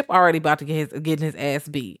pool. Chip already about to get his ass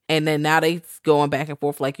beat. And then now they going back and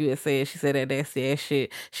forth like you had said. She said that nasty ass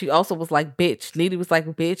shit. She also was like, bitch. Needy was like,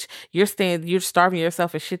 bitch, you're starving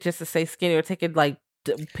yourself and shit just to say skinny or taking like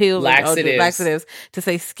pills laxatives to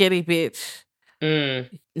say skinny, bitch.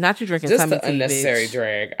 Not you drinking just tummy the tea, unnecessary bitch.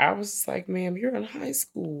 drag. I was like, ma'am, you're in high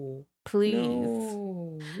school. Please.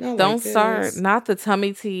 No, don't like start. Not the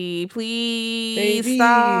tummy tea. Please. Baby,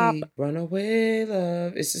 stop. Run away,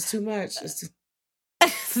 love. It's just too much.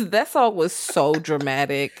 That song was so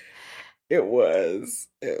dramatic. It was.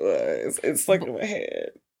 It's stuck in my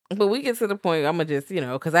head. But we get to the point, I'm going to just,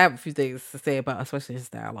 because I have a few things to say about, especially his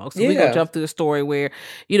dialogue. So we're going to jump through the story where,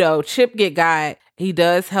 Chip got. He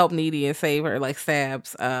does help Needy and save her, like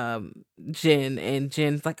stabs Jen. And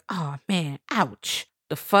Jen's like, oh, man, ouch.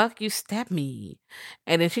 The fuck? You stabbed me.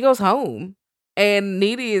 And then she goes home. And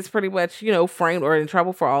Needy is pretty much, framed or in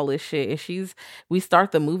trouble for all this shit. And we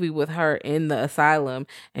start the movie with her in the asylum.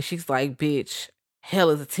 And she's like, bitch, hell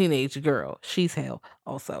is a teenage girl. She's hell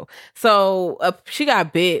also. So she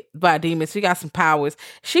got bit by demons. She got some powers.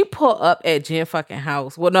 She pull up at Jen fucking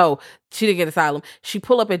house. Well, no, she didn't get asylum. She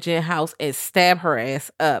pull up at Jen's house and stab her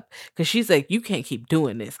ass up because she's like, you can't keep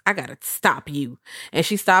doing this. I gotta stop you. And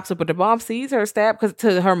she stops her, but the mom sees her stab because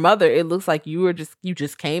to her mother, it looks like you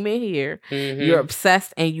just came in here. Mm-hmm. You're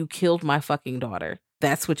obsessed and you killed my fucking daughter.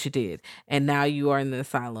 That's what you did. And now you are in the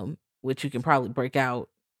asylum, which you can probably break out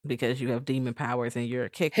because you have demon powers and you're a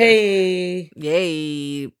kicker. Hey.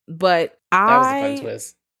 Yay. But that was a fun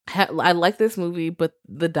twist. I like this movie, but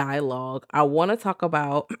the dialogue, I want to talk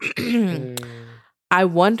about. I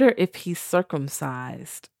wonder if he's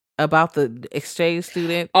circumcised about the exchange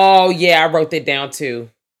student. Oh, yeah. I wrote that down too.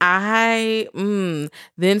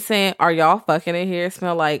 Then saying, are y'all fucking in here?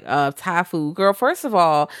 Smell like Thai food. Girl, first of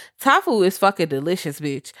all, Thai food is fucking delicious,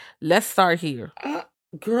 bitch. Let's start here.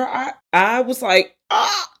 Girl, I was like,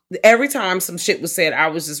 every time some shit was said, I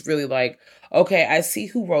was just really like, okay, I see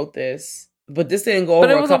who wrote this, but this didn't go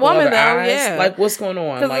over a couple other eyes. Yeah. Like, what's going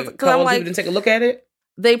on? Like, a couple of people didn't take a look at it?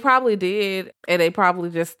 They probably did, and they probably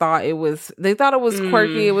just thought it was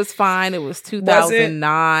quirky, it was fine. It was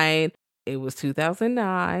 2009. It was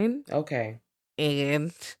 2009. Okay.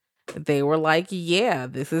 And they were like, yeah,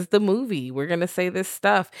 this is the movie. We're going to say this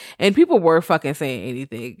stuff. And people were fucking saying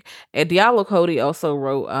anything. And Diallo Cody also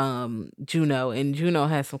wrote Juno, and Juno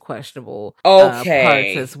has some questionable parts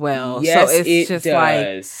as well. Yes, so it's just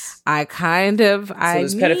does. like, So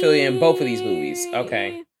there's pedophilia in both of these movies.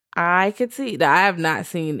 Okay. I could see that. I have not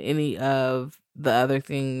seen any of the other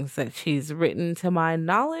things that she's written to my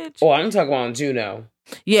knowledge. Oh, I'm talking about Juno.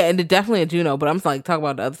 Yeah, and definitely a Juno, but I'm like talking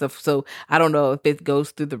about the other stuff. So I don't know if it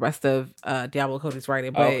goes through the rest of Diablo Cody's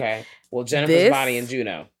writing. But okay. Well, Jennifer's Body and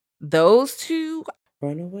Juno. Those two.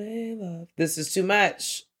 Runaway love. This is too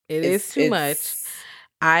much. It is too much.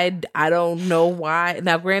 I don't know why.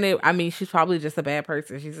 Now, granted, I mean, she's probably just a bad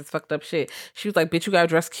person. She's just fucked up shit. She was like, bitch, you gotta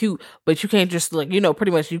dress cute, but you can't just like,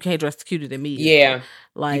 pretty much you can't dress cuter than me. Yeah.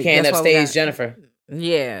 Like, you can't upstage Jennifer.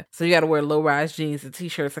 Yeah. So you gotta wear low-rise jeans and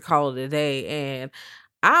t-shirts to call it a day. And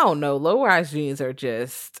I don't know, low-rise jeans are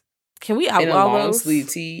just, can we outlaw those? In a long sleeve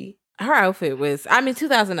tee. Her outfit was,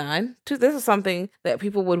 2009. This is something that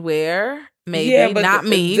people would wear. Maybe, but not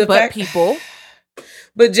me, but people.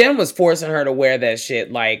 But Jen was forcing her to wear that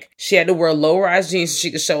shit. Like, she had to wear low-rise jeans so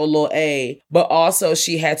she could show a little A, but also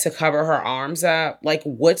she had to cover her arms up. Like,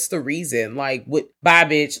 what's the reason? Like, what? Bye,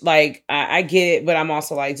 bitch. Like, I get it, but I'm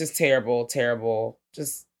also like, just terrible.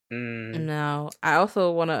 Just, No. I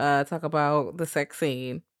also want to talk about the sex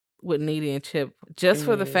scene with Needy and Chip, just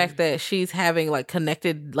for the fact that she's having like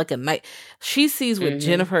connected like a night. She sees what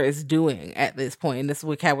Jennifer is doing at this point, and this is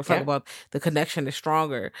what Kat was talking about. The connection is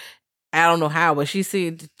stronger. I don't know how, but she's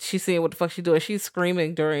seeing what the fuck she's doing. She's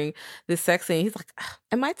screaming during this sex scene. He's like,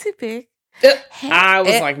 "Am I too big?" I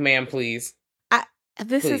was like, "Ma'am, please."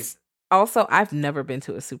 This is also, I've never been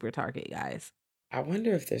to a Super Target, guys. I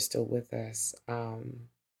wonder if they're still with us.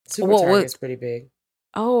 Super Target's pretty big.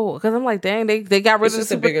 Oh, because I'm like, dang, they got rid of the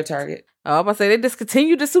Super... a bigger Target. Oh, I'm about to say they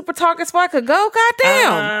discontinued the Super Target spot could go.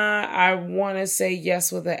 Goddamn. I want to say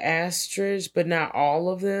yes with an asterisk, but not all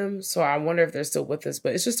of them. So I wonder if they're still with us.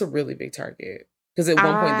 But it's just a really big Target. Because at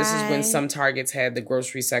one point, this is when some Targets had the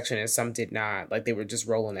grocery section and some did not. Like they were just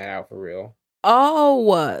rolling that out for real.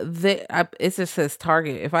 Oh, it just says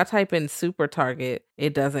Target. If I type in Super Target,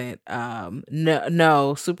 it doesn't.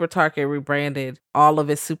 No, Super Target rebranded all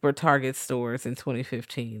of its Super Target stores in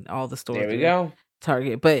 2015. All the stores. There we go.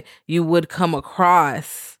 Target, but you would come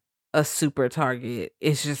across a Super Target.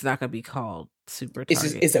 It's just not gonna be called Super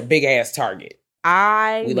Target. It's a big ass Target.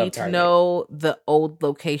 I need to know the old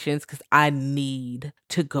locations because I need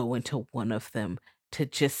to go into one of them to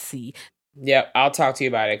just see. Yep, I'll talk to you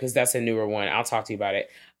about it because that's a newer one. I'll talk to you about it.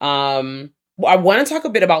 I want to talk a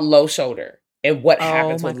bit about Low Shoulder and what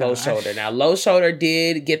happens with Low Shoulder. Now, Low Shoulder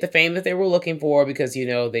did get the fame that they were looking for because,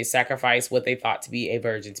 they sacrificed what they thought to be a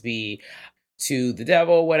virgin to be to the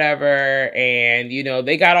devil, whatever. And,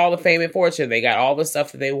 they got all the fame and fortune. They got all the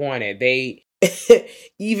stuff that they wanted. They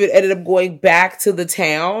even ended up going back to the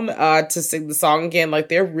town to sing the song again. Like,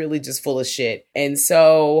 they're really just full of shit. And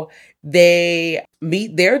so they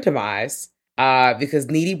meet their demise because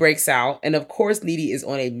Needy breaks out. And of course, Needy is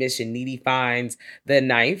on a mission. Needy finds the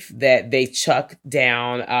knife that they chuck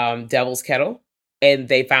down Devil's Kettle. And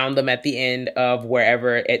they found them at the end of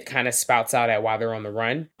wherever it kind of spouts out at while they're on the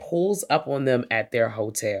run. Pulls up on them at their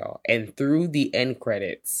hotel. And through the end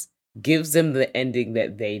credits, gives them the ending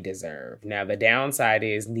that they deserve. Now, the downside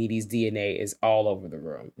is Needy's DNA is all over the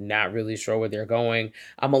room. Not really sure where they're going.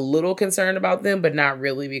 I'm a little concerned about them, but not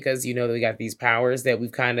really because, they got these powers that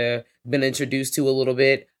we've kind of been introduced to a little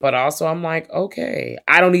bit. But also, I'm like, okay,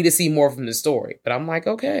 I don't need to see more from the story. But I'm like,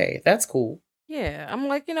 okay, that's cool. Yeah, I'm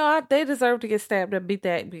like, they deserve to get stabbed and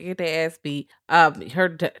get their ass beat.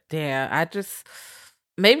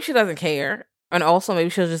 Maybe she doesn't care. And also maybe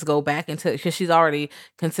she'll just go back into, because she's already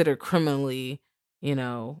considered criminally,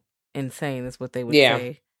 insane is what they would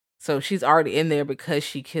say. So she's already in there because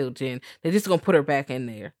she killed Jen. They're just going to put her back in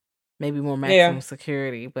there. Maybe more maximum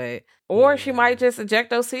security. Or she might just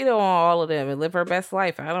eject Ocido on all of them and live her best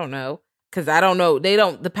life. I don't know. Because I don't know.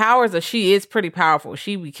 The powers of she is pretty powerful.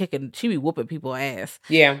 She be whooping people's ass.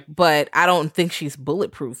 Yeah. But I don't think she's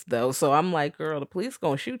bulletproof though. So I'm like, girl, the police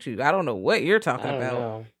going to shoot you. I don't know what you're talking about.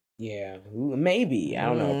 Know. Yeah, maybe. I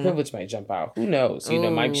don't know. Privilege might jump out. Who knows?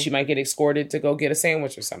 She might get escorted to go get a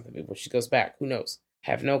sandwich or something before she goes back. Who knows?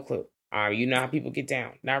 Have no clue. You know how people get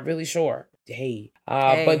down. Not really sure. hey.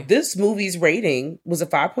 But this movie's rating was a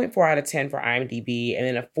 5.4 out of 10 for IMDb and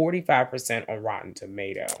then a 45% on Rotten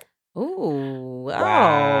Tomato. Ooh.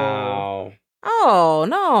 Wow. Oh,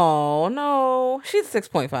 no. She's a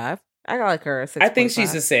 6.5. I like her a 6.5. I think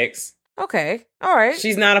she's a 6. Okay. All right.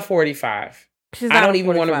 She's not a 45. I don't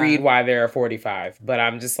even want to read why they're a 45, but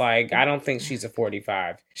I'm just like, I don't think she's a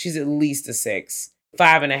 45. She's at least a 6.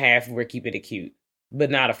 5.5, we're keeping it cute, but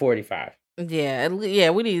not a 45. Yeah,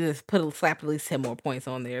 we need to slap at least 10 more points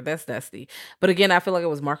on there. That's dusty. But again, I feel like it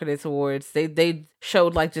was marketed towards, they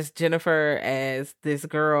showed like just Jennifer as this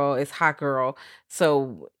girl, as hot girl.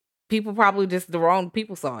 So people probably just, the wrong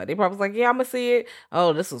people saw it. They probably was like, yeah, I'm going to see it.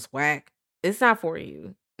 Oh, this was whack. It's not for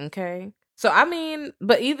you. Okay. So, I mean,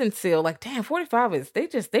 but even still, like, damn, 45 is, they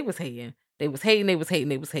was hating. They was hating. A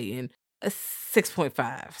 6.5,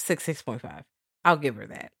 6.5. I'll give her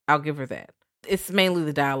that. It's mainly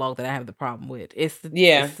the dialogue that I have the problem with. It's the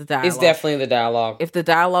dialogue. It's definitely the dialogue. If the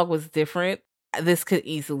dialogue was different, this could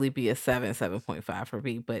easily be a 7.5 for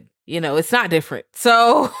me. But, it's not different.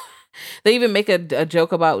 So they even make a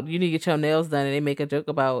joke about, you need to get your nails done. And they make a joke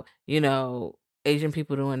about, Asian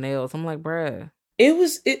people doing nails. I'm like, bruh.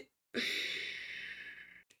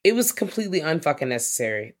 It was completely unfucking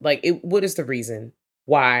necessary. Like, what is the reason?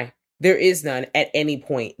 Why? There is none at any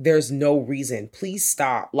point. There's no reason. Please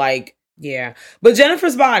stop. Like, yeah. But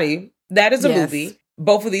Jennifer's Body, that is a movie.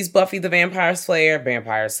 Both of these, Buffy the Vampire Slayer,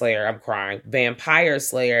 I'm crying, Vampire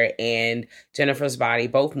Slayer and Jennifer's Body,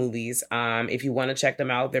 both movies. If you want to check them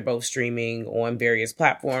out, they're both streaming on various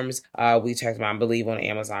platforms. We checked them out, I believe, on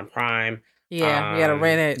Amazon Prime. Yeah, you gotta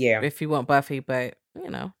rent it if you want Buffy, but,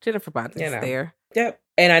 Jennifer Body's there. Yep.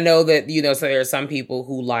 And I know that, so there are some people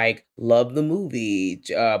who love the movie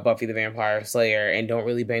Buffy the Vampire Slayer and don't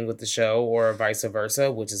really bang with the show, or vice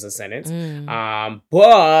versa, which is a sentence.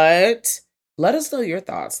 But let us know your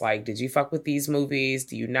thoughts. Like, did you fuck with these movies?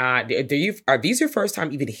 Do you not? Are these your first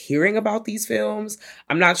time even hearing about these films?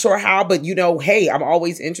 I'm not sure how, but hey, I'm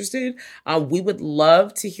always interested. We would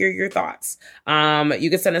love to hear your thoughts. You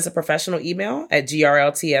can send us a professional email at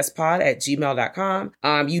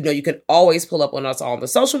grltspod@gmail.com. You can always pull up on us on the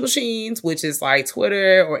social machines, which is like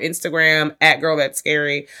Twitter or Instagram at Girl That's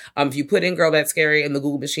Scary. If you put in Girl That's Scary in the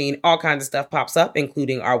Google machine, all kinds of stuff pops up,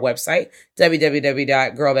 including our website,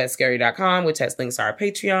 www.girlthat'sscary.com, which has links to our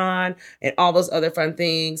Patreon and all those other fun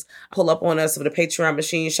things. Pull up on us with the Patreon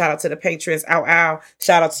machine. Shout out to the patrons. Ow.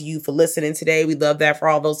 Shout out to you for listening today. We love that for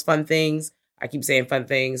all those fun things. I keep saying fun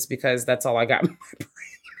things because that's all I got in my brain.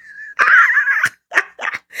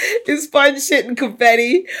 It's fun shit and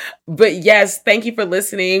confetti. But yes, thank you for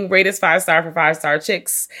listening. Rate us 5-star for 5-star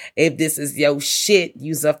chicks. If this is your shit,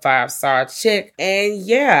 use a 5-star chick. And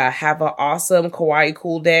yeah, have an awesome kawaii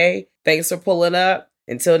cool day. Thanks for pulling up.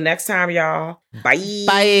 Until next time, y'all. Bye.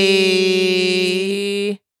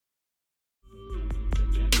 Bye.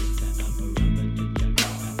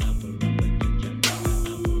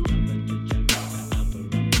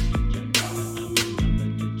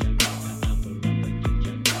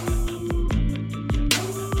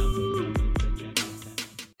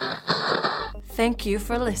 Thank you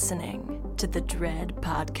for listening to the Dread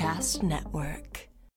Podcast Network.